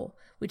bore,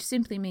 which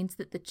simply means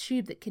that the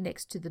tube that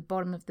connects to the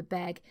bottom of the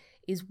bag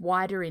is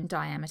wider in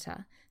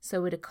diameter,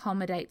 so it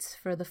accommodates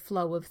for the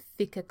flow of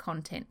thicker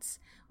contents,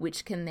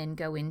 which can then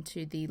go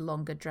into the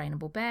longer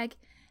drainable bag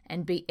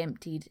and be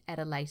emptied at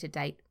a later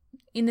date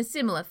in a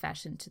similar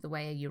fashion to the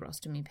way a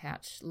urostomy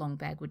pouch long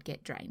bag would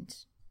get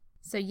drained.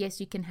 So yes,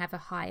 you can have a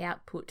high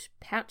output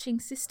pouching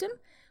system,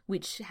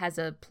 which has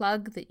a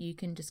plug that you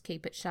can just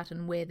keep it shut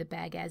and wear the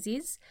bag as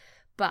is.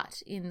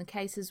 But in the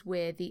cases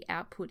where the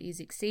output is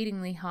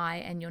exceedingly high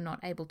and you're not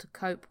able to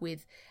cope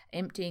with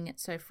emptying it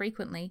so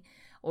frequently,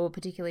 or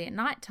particularly at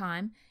night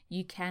time,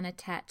 you can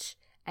attach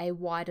a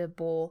wider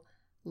bore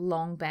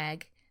long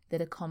bag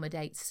that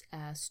accommodates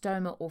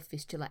stoma or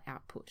fistula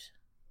output.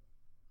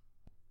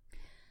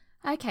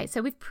 Okay,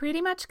 so we've pretty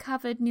much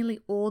covered nearly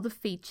all the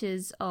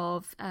features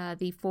of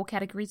the 4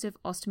 categories of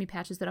ostomy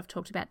pouches that I've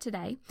talked about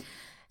today.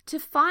 To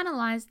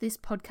finalize this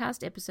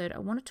podcast episode, I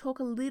want to talk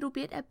a little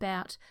bit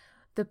about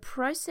the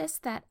process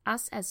that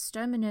us as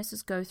stoma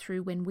nurses go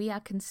through when we are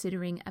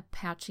considering a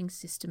pouching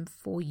system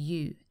for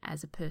you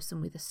as a person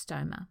with a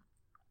stoma.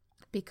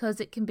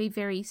 Because it can be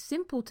very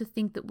simple to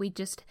think that we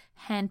just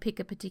handpick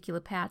a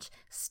particular pouch,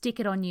 stick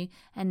it on you,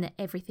 and that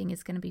everything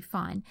is going to be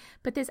fine.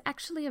 But there's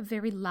actually a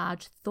very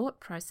large thought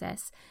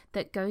process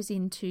that goes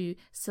into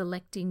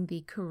selecting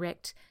the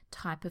correct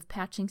type of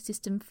pouching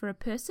system for a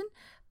person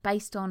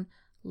based on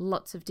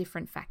lots of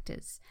different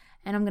factors.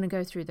 And I'm going to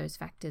go through those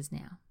factors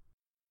now.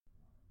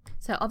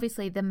 So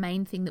obviously the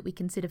main thing that we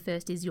consider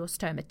first is your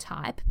stoma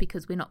type,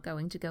 because we're not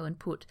going to go and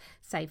put,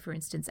 say for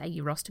instance, a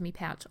urostomy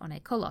pouch on a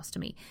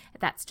colostomy.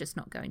 That's just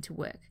not going to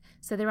work.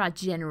 So there are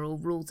general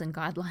rules and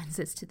guidelines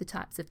as to the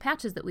types of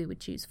pouches that we would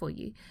choose for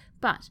you.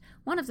 But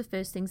one of the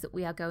first things that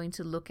we are going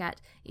to look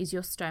at is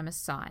your stoma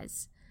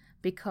size,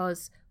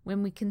 because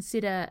when we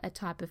consider a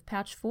type of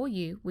pouch for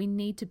you, we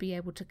need to be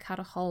able to cut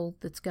a hole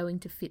that's going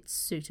to fit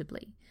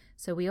suitably.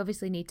 So we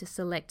obviously need to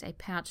select a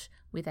pouch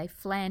with a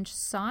flange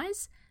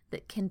size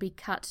that can be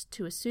cut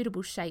to a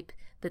suitable shape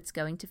that's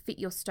going to fit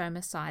your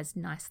stoma size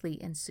nicely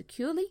and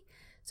securely.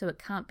 So it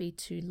can't be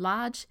too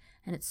large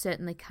and it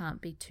certainly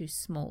can't be too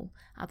small.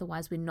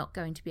 Otherwise, we're not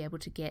going to be able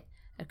to get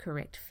a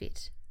correct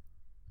fit.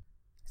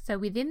 So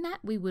within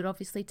that, we would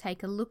obviously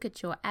take a look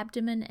at your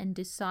abdomen and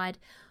decide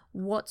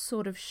what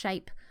sort of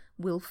shape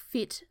will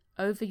fit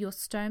over your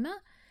stoma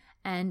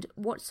and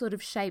what sort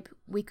of shape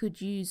we could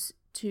use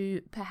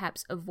to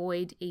perhaps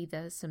avoid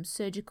either some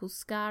surgical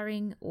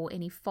scarring or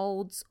any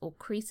folds or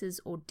creases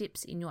or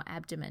dips in your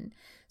abdomen.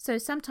 So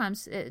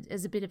sometimes,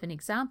 as a bit of an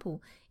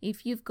example,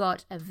 if you've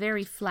got a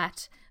very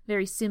flat,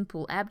 very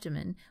simple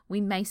abdomen,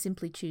 we may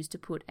simply choose to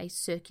put a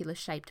circular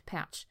shaped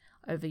pouch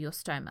over your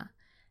stoma.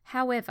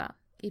 However,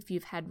 if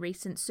you've had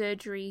recent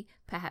surgery,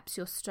 perhaps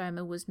your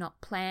stoma was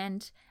not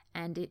planned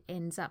and it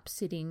ends up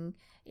sitting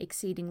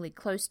exceedingly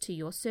close to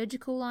your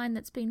surgical line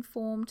that's been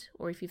formed,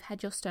 or if you've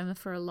had your stoma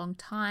for a long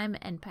time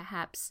and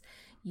perhaps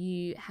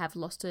you have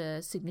lost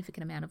a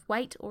significant amount of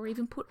weight or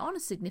even put on a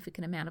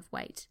significant amount of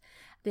weight,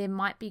 there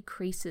might be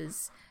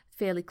creases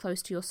fairly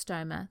close to your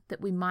stoma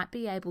that we might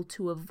be able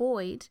to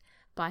avoid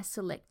by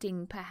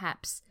selecting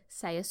perhaps,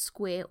 say, a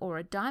square or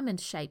a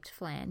diamond-shaped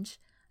flange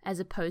as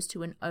opposed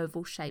to an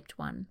oval-shaped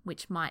one,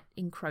 which might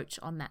encroach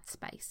on that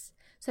space.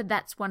 So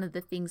that's one of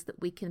the things that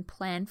we can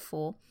plan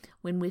for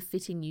when we're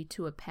fitting you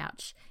to a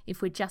pouch,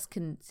 if we're just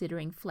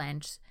considering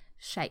flange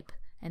shape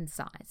and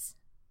size.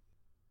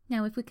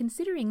 Now, if we're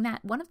considering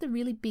that, one of the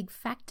really big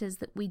factors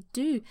that we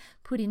do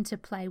put into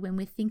play when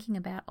we're thinking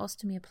about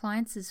ostomy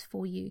appliances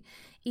for you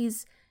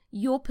is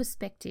your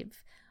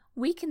perspective.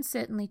 We can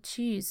certainly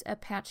choose a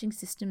pouching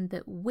system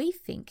that we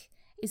think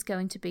is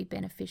going to be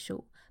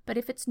beneficial. But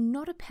if it's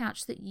not a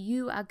pouch that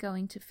you are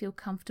going to feel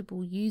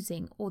comfortable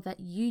using or that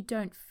you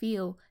don't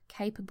feel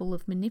capable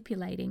of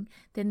manipulating,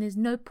 then there's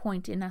no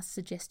point in us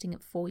suggesting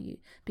it for you,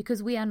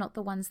 because we are not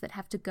the ones that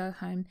have to go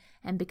home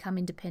and become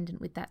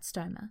independent with that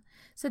stoma.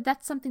 So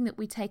that's something that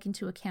we take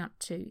into account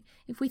too.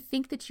 If we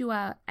think that you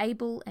are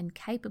able and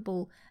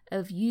capable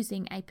of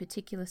using a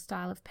particular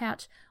style of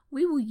pouch,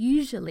 we will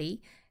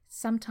usually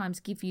sometimes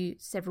give you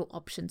several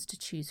options to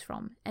choose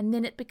from, and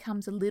then it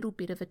becomes a little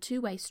bit of a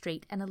two-way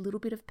street and a little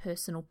bit of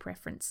personal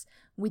preference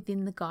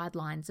within the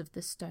guidelines of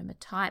the stoma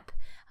type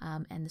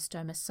and the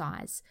stoma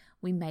size.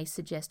 We may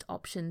suggest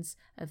options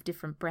of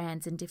different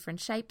brands and different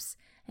shapes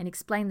and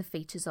explain the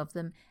features of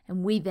them,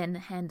 and we then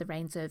hand the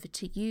reins over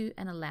to you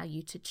and allow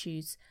you to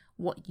choose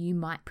what you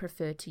might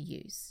prefer to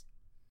use.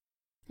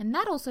 And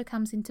that also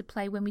comes into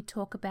play when we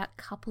talk about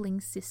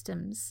coupling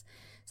systems.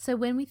 So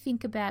when we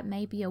think about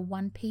maybe a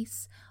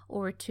one-piece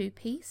or a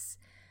two-piece,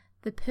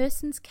 the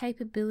person's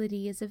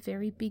capability is a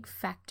very big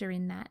factor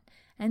in that.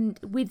 And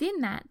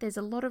within that, there's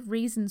a lot of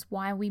reasons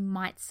why we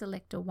might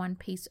select a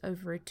one-piece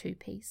over a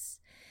two-piece.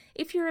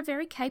 If you're a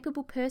very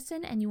capable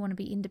person and you want to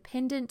be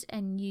independent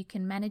and you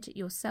can manage it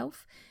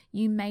yourself,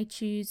 you may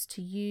choose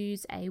to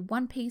use a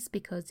one-piece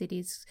because it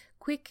is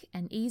quick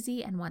and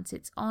easy, and once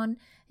it's on,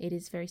 it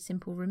is very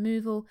simple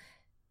removal.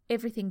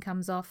 Everything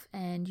comes off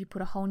and you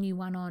put a whole new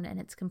one on and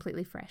it's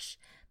completely fresh.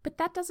 But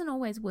that doesn't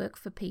always work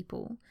for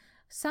people.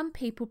 Some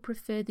people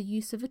prefer the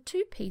use of a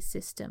two-piece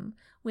system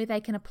where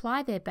they can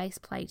apply their base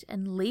plate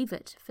and leave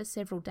it for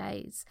several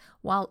days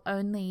while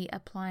only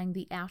applying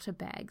the outer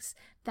bags.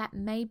 That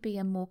may be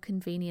a more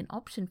convenient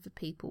option for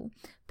people,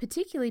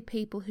 particularly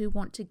people who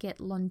want to get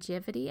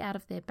longevity out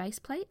of their base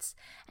plates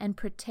and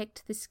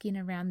protect the skin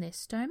around their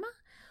stoma,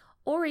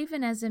 or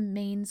even as a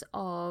means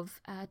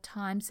of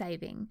time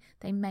saving.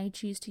 They may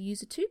choose to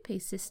use a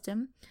two-piece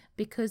system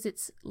because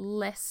it's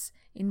less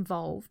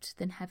involved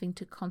than having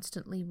to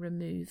constantly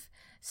remove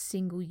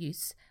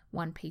single-use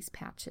one-piece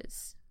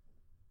pouches.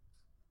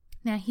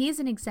 Now here's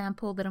an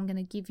example that I'm going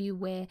to give you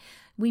where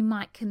we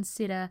might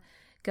consider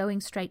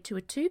going straight to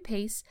a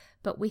two-piece,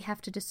 but we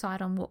have to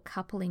decide on what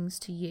couplings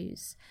to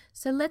use.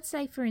 So let's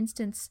say, for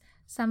instance,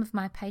 some of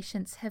my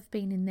patients have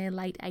been in their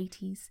late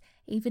 80s,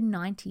 even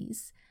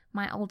 90s.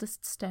 My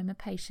oldest stoma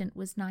patient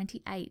was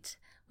 98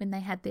 when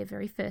they had their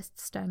very first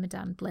stoma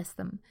done, bless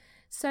them.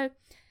 So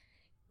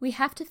we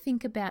have to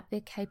think about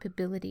their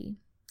capability.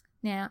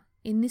 Now,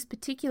 in this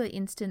particular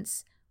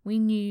instance, we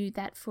knew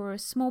that for a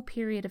small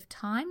period of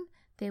time,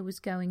 there was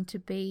going to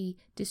be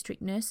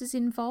district nurses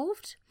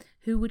involved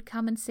who would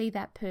come and see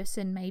that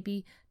person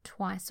maybe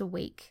twice a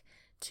week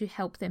to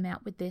help them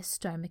out with their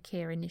stoma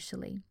care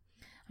initially.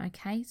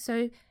 Okay,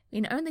 so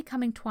in only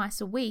coming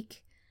twice a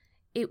week,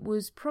 it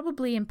was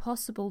probably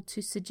impossible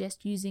to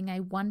suggest using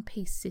a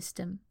one-piece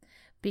system,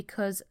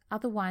 because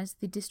otherwise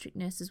the district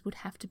nurses would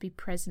have to be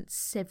present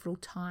several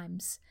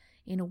times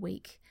in a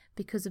week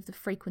because of the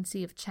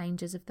frequency of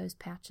changes of those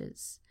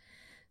pouches.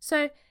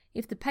 So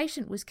if the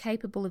patient was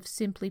capable of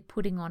simply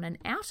putting on an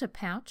outer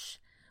pouch,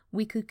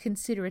 we could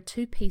consider a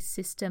two-piece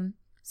system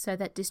so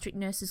that district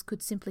nurses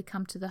could simply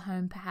come to the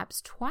home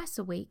perhaps twice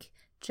a week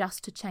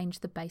just to change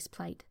the base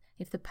plate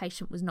if the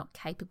patient was not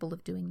capable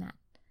of doing that.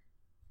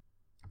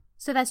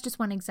 So that's just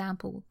one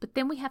example, but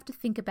then we have to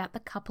think about the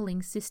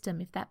coupling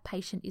system if that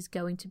patient is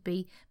going to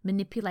be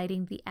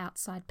manipulating the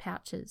outside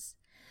pouches.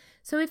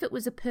 So if it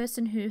was a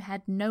person who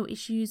had no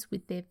issues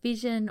with their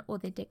vision or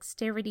their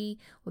dexterity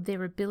or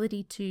their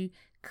ability to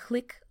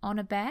click on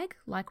a bag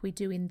like we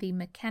do in the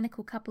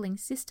mechanical coupling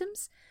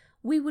systems,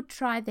 we would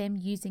try them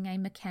using a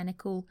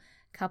mechanical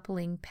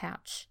coupling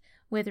pouch.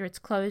 Whether it's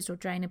closed or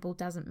drainable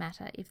doesn't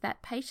matter. If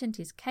that patient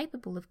is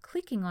capable of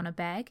clicking on a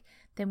bag,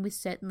 then we're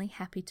certainly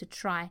happy to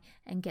try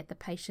and get the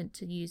patient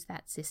to use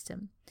that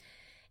system.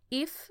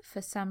 If,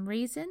 for some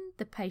reason,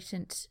 the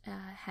patient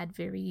had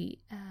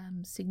very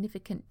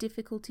significant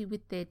difficulty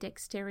with their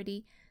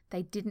dexterity,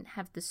 they didn't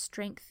have the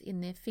strength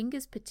in their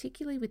fingers,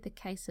 particularly with the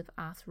case of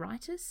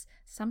arthritis.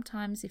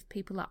 Sometimes if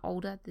people are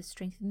older, the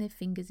strength in their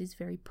fingers is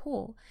very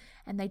poor,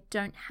 and they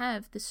don't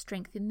have the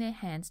strength in their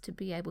hands to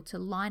be able to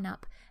line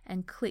up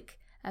and click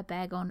a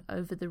bag on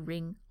over the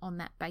ring on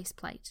that base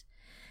plate.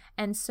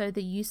 And so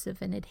the use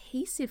of an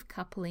adhesive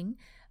coupling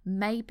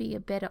may be a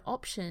better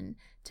option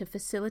to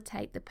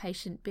facilitate the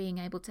patient being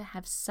able to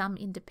have some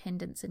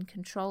independence and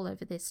control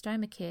over their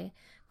stoma care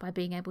by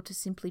being able to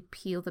simply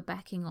peel the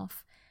backing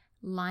off,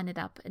 line it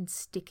up and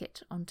stick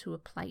it onto a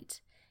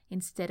plate,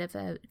 instead of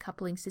a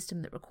coupling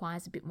system that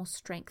requires a bit more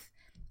strength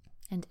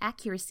and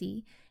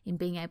accuracy in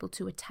being able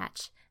to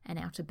attach an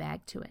outer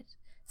bag to it.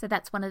 So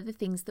that's one of the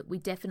things that we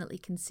definitely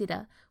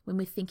consider when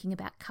we're thinking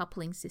about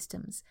coupling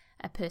systems: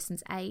 a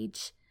person's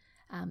age,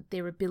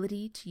 their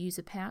ability to use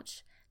a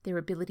pouch, their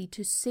ability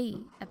to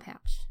see a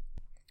pouch,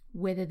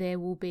 whether there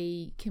will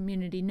be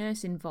community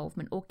nurse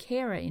involvement or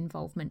carer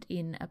involvement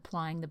in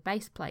applying the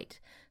base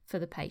plate for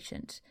the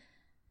patient.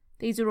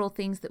 These are all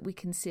things that we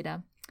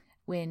consider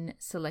when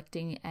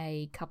selecting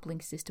a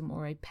coupling system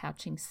or a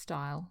pouching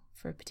style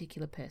for a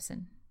particular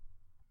person.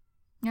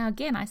 Now,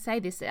 again, I say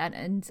this,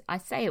 and I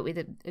say it with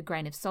a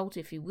grain of salt,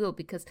 if you will,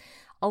 because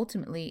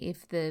ultimately,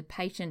 if the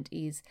patient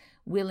is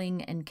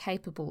willing and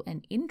capable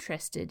and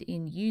interested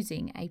in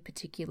using a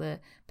particular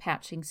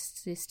pouching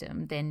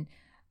system, then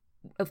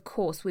of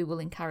course we will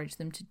encourage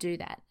them to do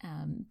that,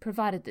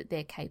 provided that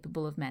they're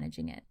capable of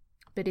managing it.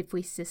 But if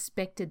we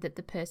suspected that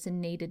the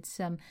person needed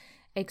some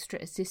extra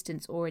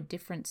assistance or a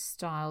different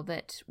style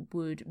that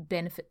would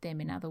benefit them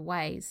in other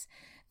ways,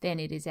 then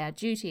it is our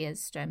duty as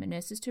stoma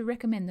nurses to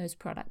recommend those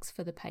products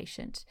for the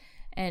patient.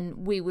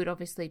 And we would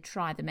obviously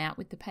try them out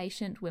with the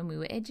patient when we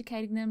were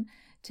educating them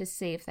to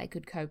see if they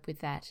could cope with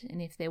that. And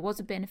if there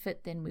was a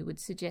benefit, then we would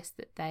suggest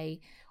that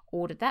they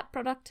order that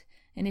product.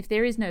 And if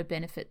there is no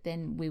benefit,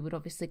 then we would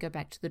obviously go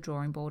back to the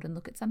drawing board and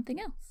look at something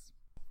else.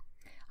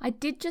 I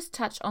did just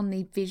touch on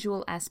the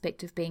visual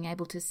aspect of being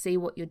able to see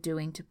what you're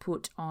doing to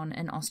put on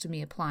an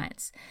ostomy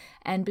appliance.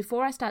 And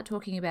before I start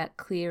talking about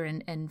clear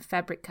and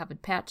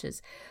fabric-covered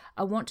pouches,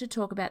 I want to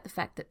talk about the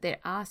fact that there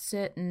are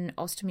certain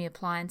ostomy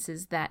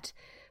appliances that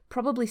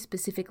probably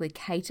specifically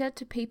cater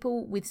to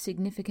people with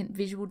significant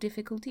visual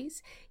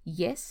difficulties.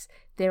 Yes,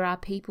 there are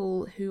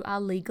people who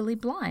are legally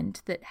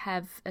blind that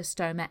have a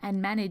stoma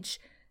and manage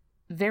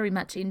very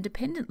much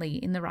independently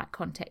in the right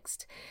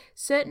context.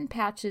 Certain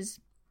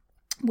pouches,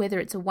 whether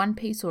it's a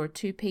one-piece or a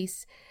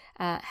two-piece,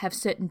 have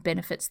certain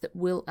benefits that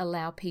will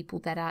allow people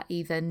that are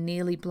either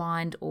nearly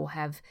blind or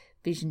have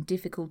vision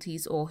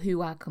difficulties or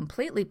who are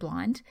completely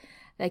blind,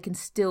 they can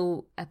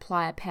still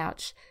apply a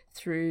pouch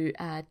through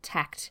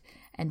tact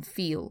and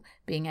feel,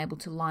 being able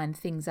to line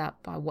things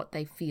up by what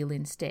they feel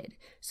instead.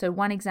 So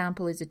one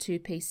example is a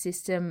two-piece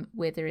system,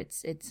 whether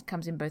it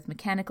comes in both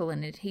mechanical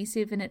and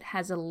adhesive, and it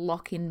has a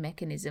lock-in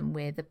mechanism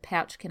where the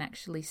pouch can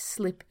actually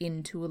slip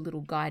into a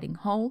little guiding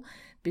hole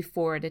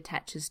before it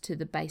attaches to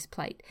the base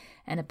plate.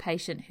 And a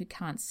patient who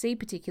can't see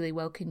particularly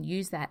well can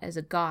use that as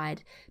a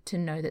guide to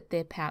know that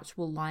their pouch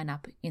will line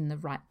up in the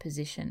right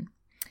position.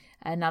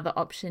 Another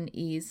option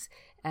is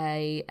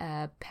a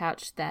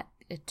pouch that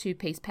a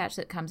two-piece pouch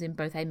that comes in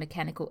both a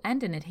mechanical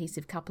and an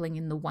adhesive coupling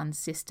in the one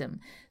system.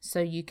 So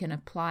you can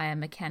apply a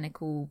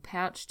mechanical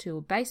pouch to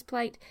a base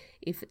plate.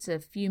 If it's a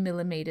few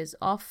millimeters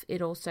off,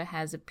 it also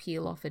has a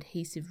peel-off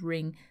adhesive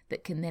ring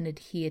that can then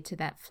adhere to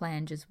that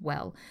flange as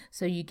well.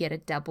 So you get a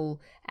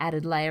double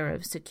added layer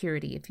of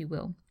security, if you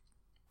will.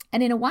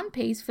 And in a one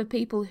piece, for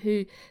people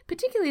who,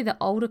 particularly the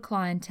older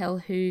clientele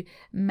who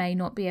may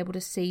not be able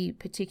to see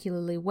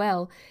particularly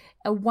well,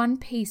 a one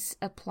piece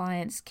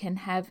appliance can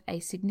have a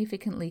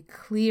significantly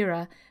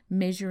clearer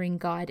measuring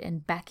guide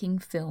and backing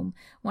film.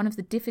 One of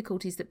the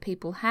difficulties that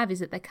people have is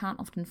that they can't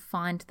often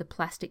find the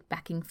plastic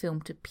backing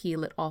film to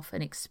peel it off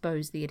and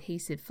expose the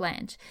adhesive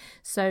flange.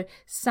 So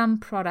some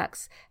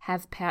products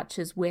have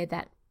pouches where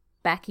that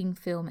backing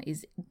film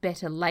is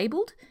better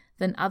labeled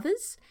than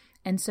others.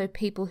 And so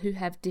people who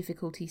have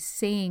difficulty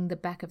seeing the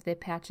back of their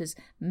pouches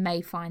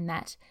may find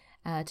that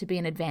to be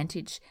an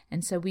advantage.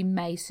 And so we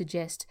may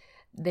suggest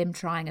them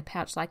trying a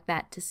pouch like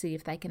that to see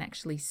if they can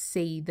actually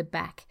see the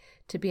back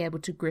to be able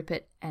to grip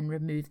it and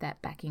remove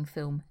that backing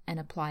film and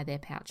apply their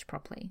pouch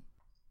properly.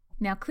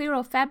 Now, clear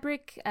or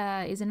fabric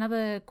is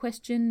another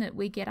question that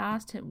we get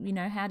asked.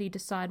 How do you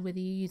decide whether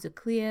you use a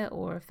clear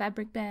or a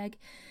fabric bag?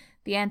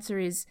 The answer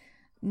is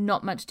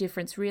not much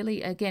difference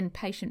really. Again,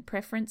 patient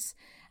preference.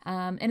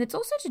 And it's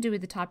also to do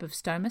with the type of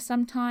stoma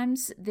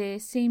sometimes. There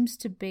seems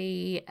to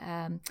be,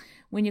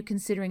 when you're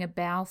considering a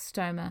bowel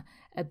stoma,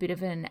 a bit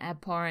of an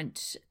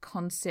abhorrent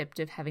concept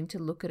of having to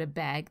look at a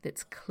bag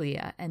that's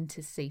clear and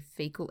to see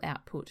fecal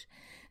output.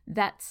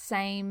 That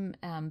same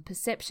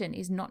perception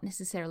is not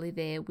necessarily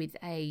there with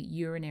a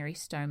urinary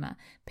stoma.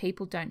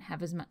 People don't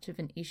have as much of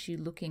an issue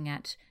looking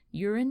at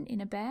urine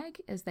in a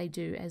bag as they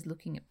do as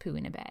looking at poo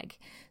in a bag.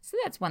 So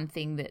that's one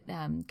thing that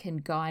can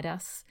guide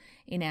us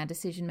in our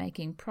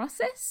decision-making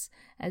process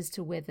as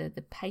to whether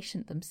the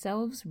patient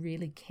themselves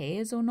really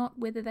cares or not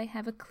whether they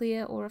have a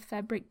clear or a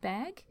fabric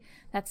bag.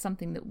 That's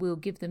something that we'll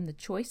give them the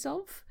choice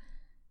of.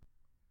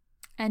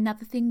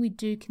 Another thing we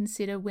do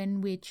consider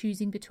when we're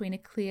choosing between a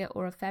clear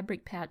or a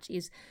fabric pouch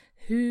is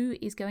who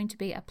is going to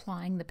be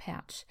applying the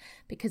pouch,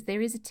 because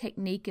there is a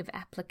technique of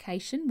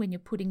application when you're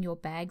putting your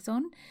bags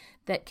on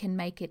that can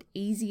make it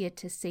easier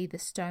to see the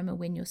stoma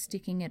when you're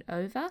sticking it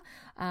over,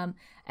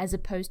 as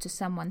opposed to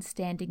someone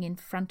standing in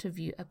front of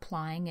you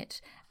applying it,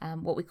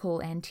 what we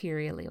call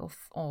anteriorly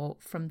or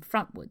from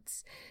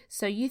frontwards.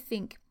 So you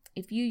think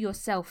if you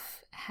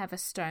yourself have a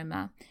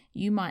stoma,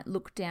 you might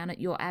look down at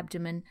your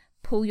abdomen,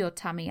 pull your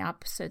tummy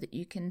up so that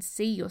you can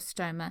see your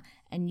stoma,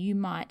 and you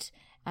might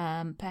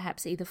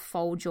perhaps either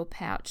fold your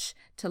pouch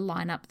to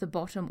line up the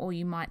bottom, or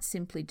you might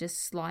simply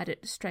just slide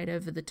it straight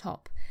over the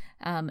top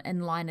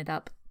and line it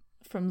up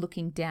from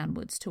looking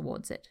downwards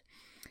towards it.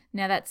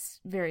 Now that's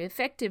very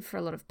effective for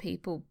a lot of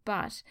people,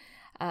 but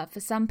for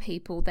some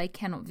people they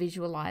cannot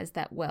visualize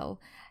that well,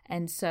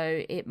 and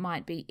so it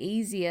might be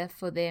easier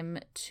for them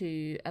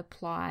to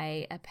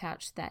apply a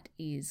pouch that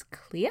is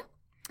clear,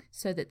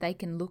 so that they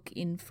can look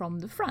in from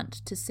the front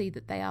to see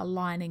that they are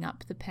lining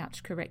up the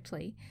pouch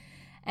correctly.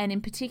 And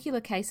in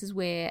particular cases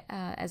where,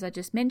 as I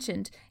just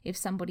mentioned, if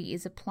somebody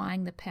is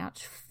applying the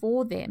pouch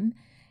for them,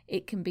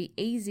 it can be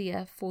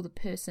easier for the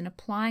person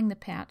applying the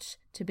pouch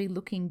to be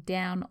looking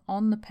down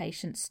on the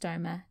patient's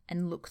stoma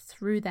and look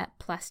through that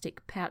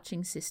plastic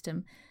pouching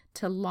system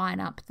to line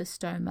up the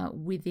stoma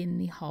within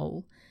the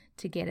hole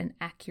to get an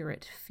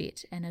accurate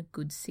fit and a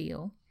good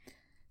seal.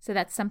 So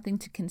that's something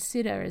to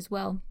consider as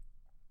well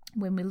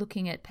when we're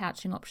looking at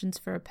pouching options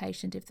for a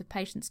patient. If the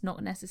patient's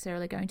not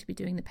necessarily going to be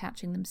doing the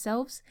pouching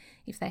themselves,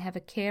 if they have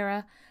a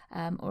carer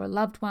or a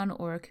loved one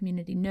or a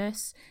community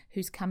nurse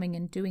who's coming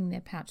and doing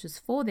their pouches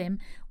for them,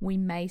 we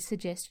may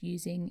suggest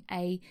using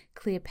a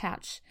clear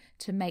pouch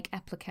to make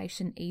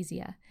application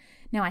easier.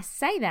 Now I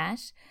say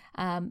that,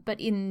 but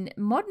in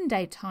modern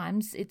day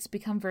times, it's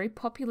become very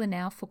popular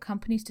now for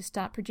companies to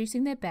start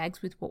producing their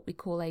bags with what we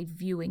call a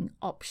viewing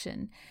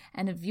option.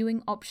 And a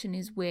viewing option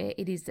is where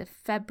it is a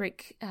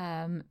fabric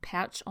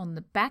pouch on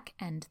the back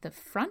and the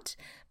front,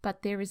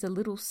 but there is a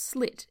little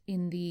slit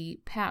in the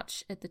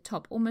pouch at the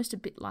top, almost a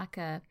bit like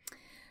a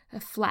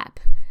flap,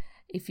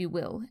 if you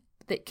will,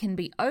 that can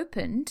be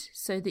opened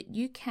so that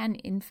you can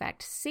in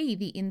fact see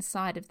the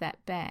inside of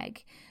that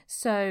bag.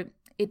 So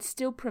it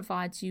still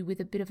provides you with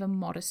a bit of a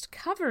modest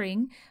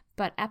covering,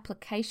 but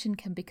application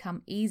can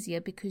become easier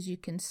because you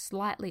can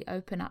slightly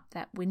open up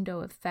that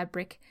window of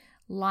fabric,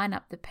 line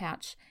up the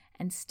pouch,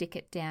 and stick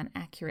it down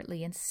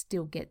accurately and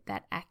still get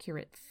that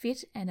accurate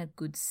fit and a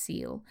good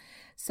seal.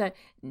 So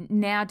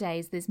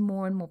nowadays there's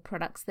more and more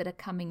products that are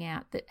coming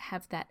out that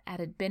have that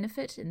added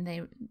benefit, and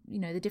they,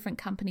 the different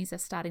companies are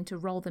starting to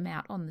roll them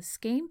out on the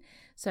scheme.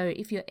 So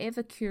if you're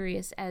ever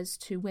curious as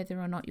to whether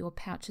or not your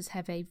pouches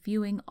have a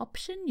viewing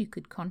option, you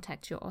could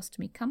contact your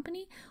ostomy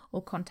company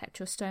or contact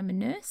your stoma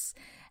nurse,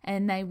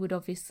 and they would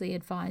obviously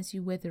advise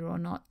you whether or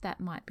not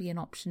that might be an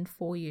option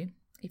for you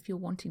if you're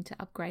wanting to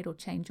upgrade or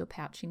change your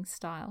pouching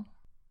style.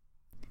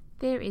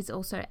 There is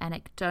also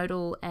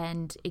anecdotal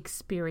and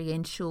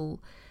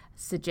experiential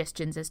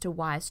suggestions as to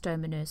why a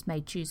stoma nurse may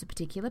choose a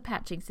particular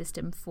pouching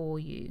system for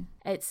you.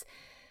 It's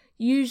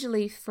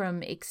usually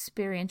from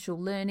experiential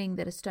learning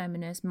that a stoma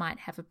nurse might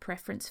have a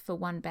preference for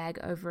one bag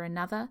over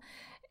another.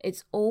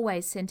 It's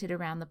always centered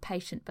around the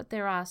patient, but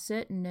there are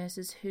certain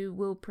nurses who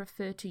will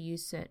prefer to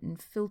use certain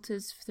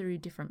filters through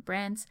different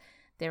brands.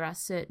 There are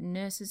certain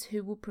nurses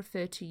who will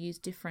prefer to use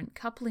different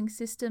coupling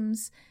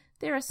systems.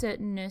 There are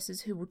certain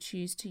nurses who will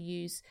choose to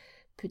use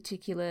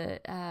particular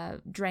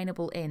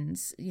drainable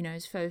ends,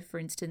 so for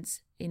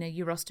instance, in a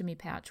urostomy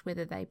pouch,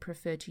 whether they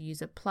prefer to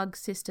use a plug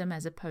system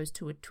as opposed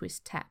to a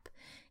twist tap.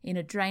 In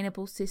a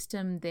drainable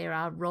system, there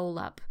are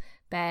roll-up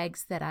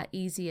bags that are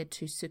easier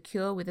to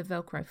secure with a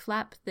Velcro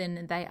flap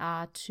than they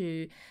are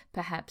to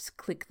perhaps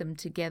click them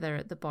together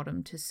at the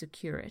bottom to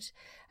secure it.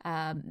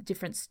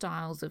 Different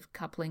styles of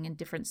coupling and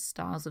different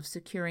styles of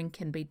securing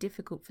can be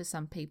difficult for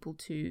some people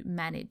to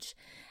manage.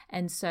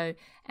 And so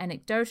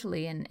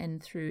anecdotally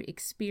and through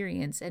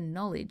experience and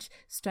knowledge,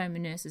 stoma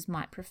nurses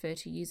might prefer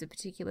to use a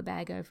particular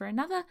bag over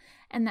another,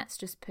 and that's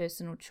just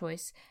personal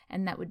choice,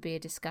 and that would be a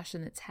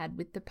discussion that's had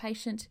with the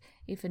patient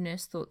if a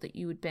nurse thought that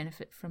you would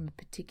benefit from a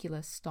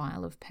particular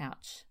style of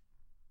pouch.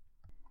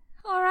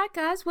 All right,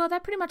 guys. Well,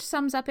 that pretty much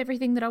sums up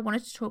everything that I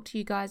wanted to talk to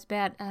you guys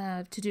about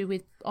to do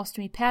with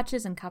ostomy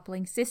pouches and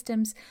coupling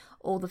systems,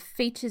 all the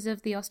features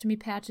of the ostomy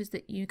pouches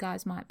that you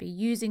guys might be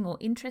using or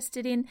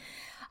interested in.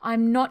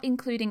 I'm not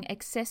including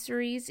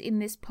accessories in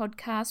this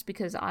podcast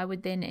because I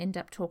would then end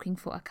up talking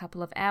for a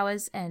couple of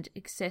hours, and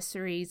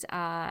accessories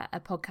are a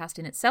podcast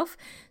in itself.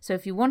 So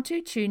if you want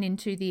to, tune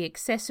into the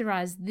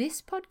Accessorize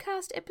This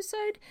podcast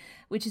episode,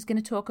 which is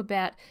going to talk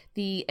about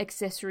the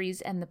accessories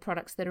and the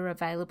products that are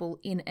available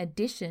in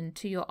addition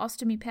to your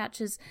ostomy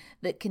pouches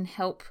that can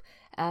help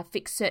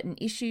fix certain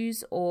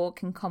issues or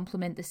can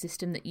complement the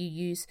system that you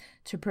use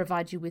to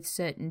provide you with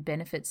certain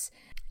benefits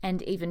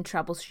and even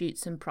troubleshoot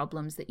some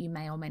problems that you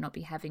may or may not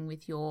be having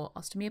with your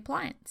ostomy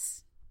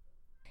appliance.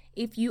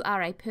 If you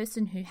are a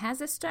person who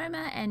has a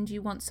stoma and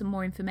you want some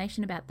more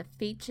information about the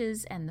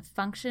features and the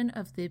function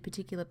of the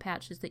particular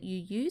pouches that you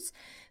use,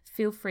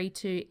 feel free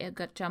to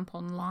jump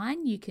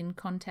online. You can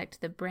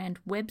contact the brand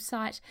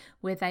website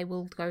where they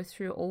will go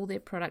through all their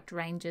product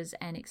ranges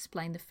and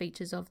explain the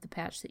features of the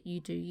pouch that you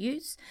do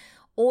use.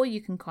 Or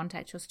you can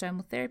contact your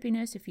stomal therapy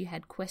nurse if you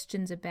had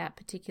questions about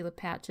particular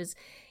pouches.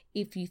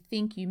 If you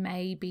think you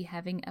may be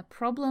having a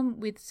problem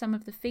with some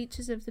of the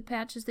features of the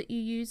pouches that you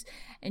use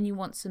and you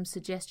want some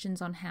suggestions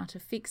on how to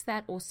fix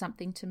that or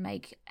something to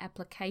make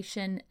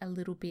application a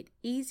little bit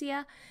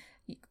easier,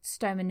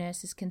 stoma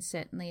nurses can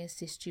certainly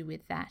assist you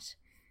with that.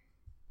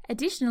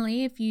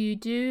 Additionally, if you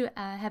do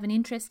have an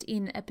interest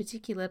in a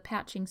particular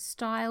pouching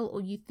style or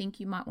you think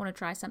you might want to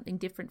try something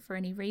different for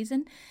any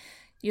reason,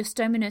 your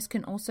stoma nurse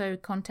can also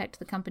contact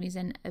the companies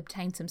and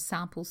obtain some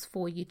samples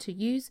for you to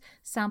use.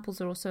 Samples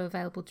are also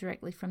available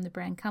directly from the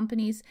brand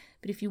companies,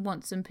 but if you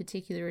want some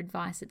particular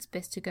advice, it's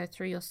best to go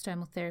through your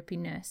stomal therapy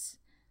nurse.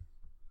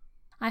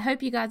 I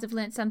hope you guys have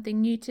learned something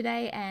new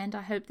today, and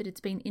I hope that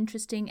it's been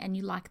interesting and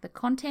you like the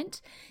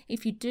content.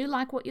 If you do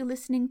like what you're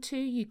listening to,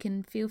 you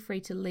can feel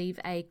free to leave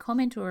a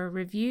comment or a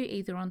review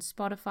either on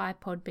Spotify,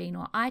 Podbean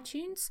or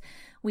iTunes.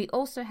 We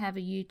also have a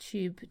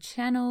YouTube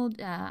channel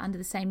under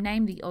the same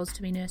name, the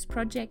Ostomy Nurse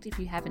Project. If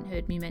you haven't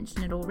heard me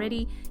mention it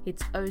already,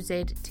 it's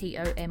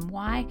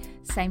OZTOMY,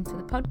 same for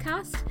the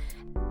podcast.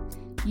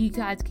 You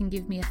guys can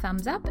give me a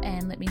thumbs up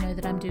and let me know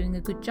that I'm doing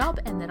a good job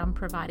and that I'm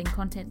providing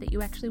content that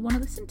you actually want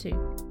to listen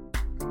to.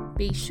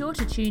 Be sure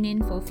to tune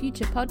in for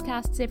future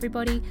podcasts,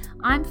 everybody.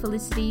 I'm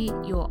Felicity,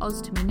 your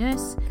ostomy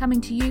nurse,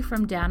 coming to you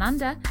from down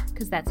under,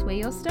 because that's where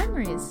your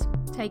stoma is.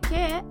 Take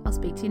care. I'll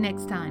speak to you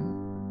next time.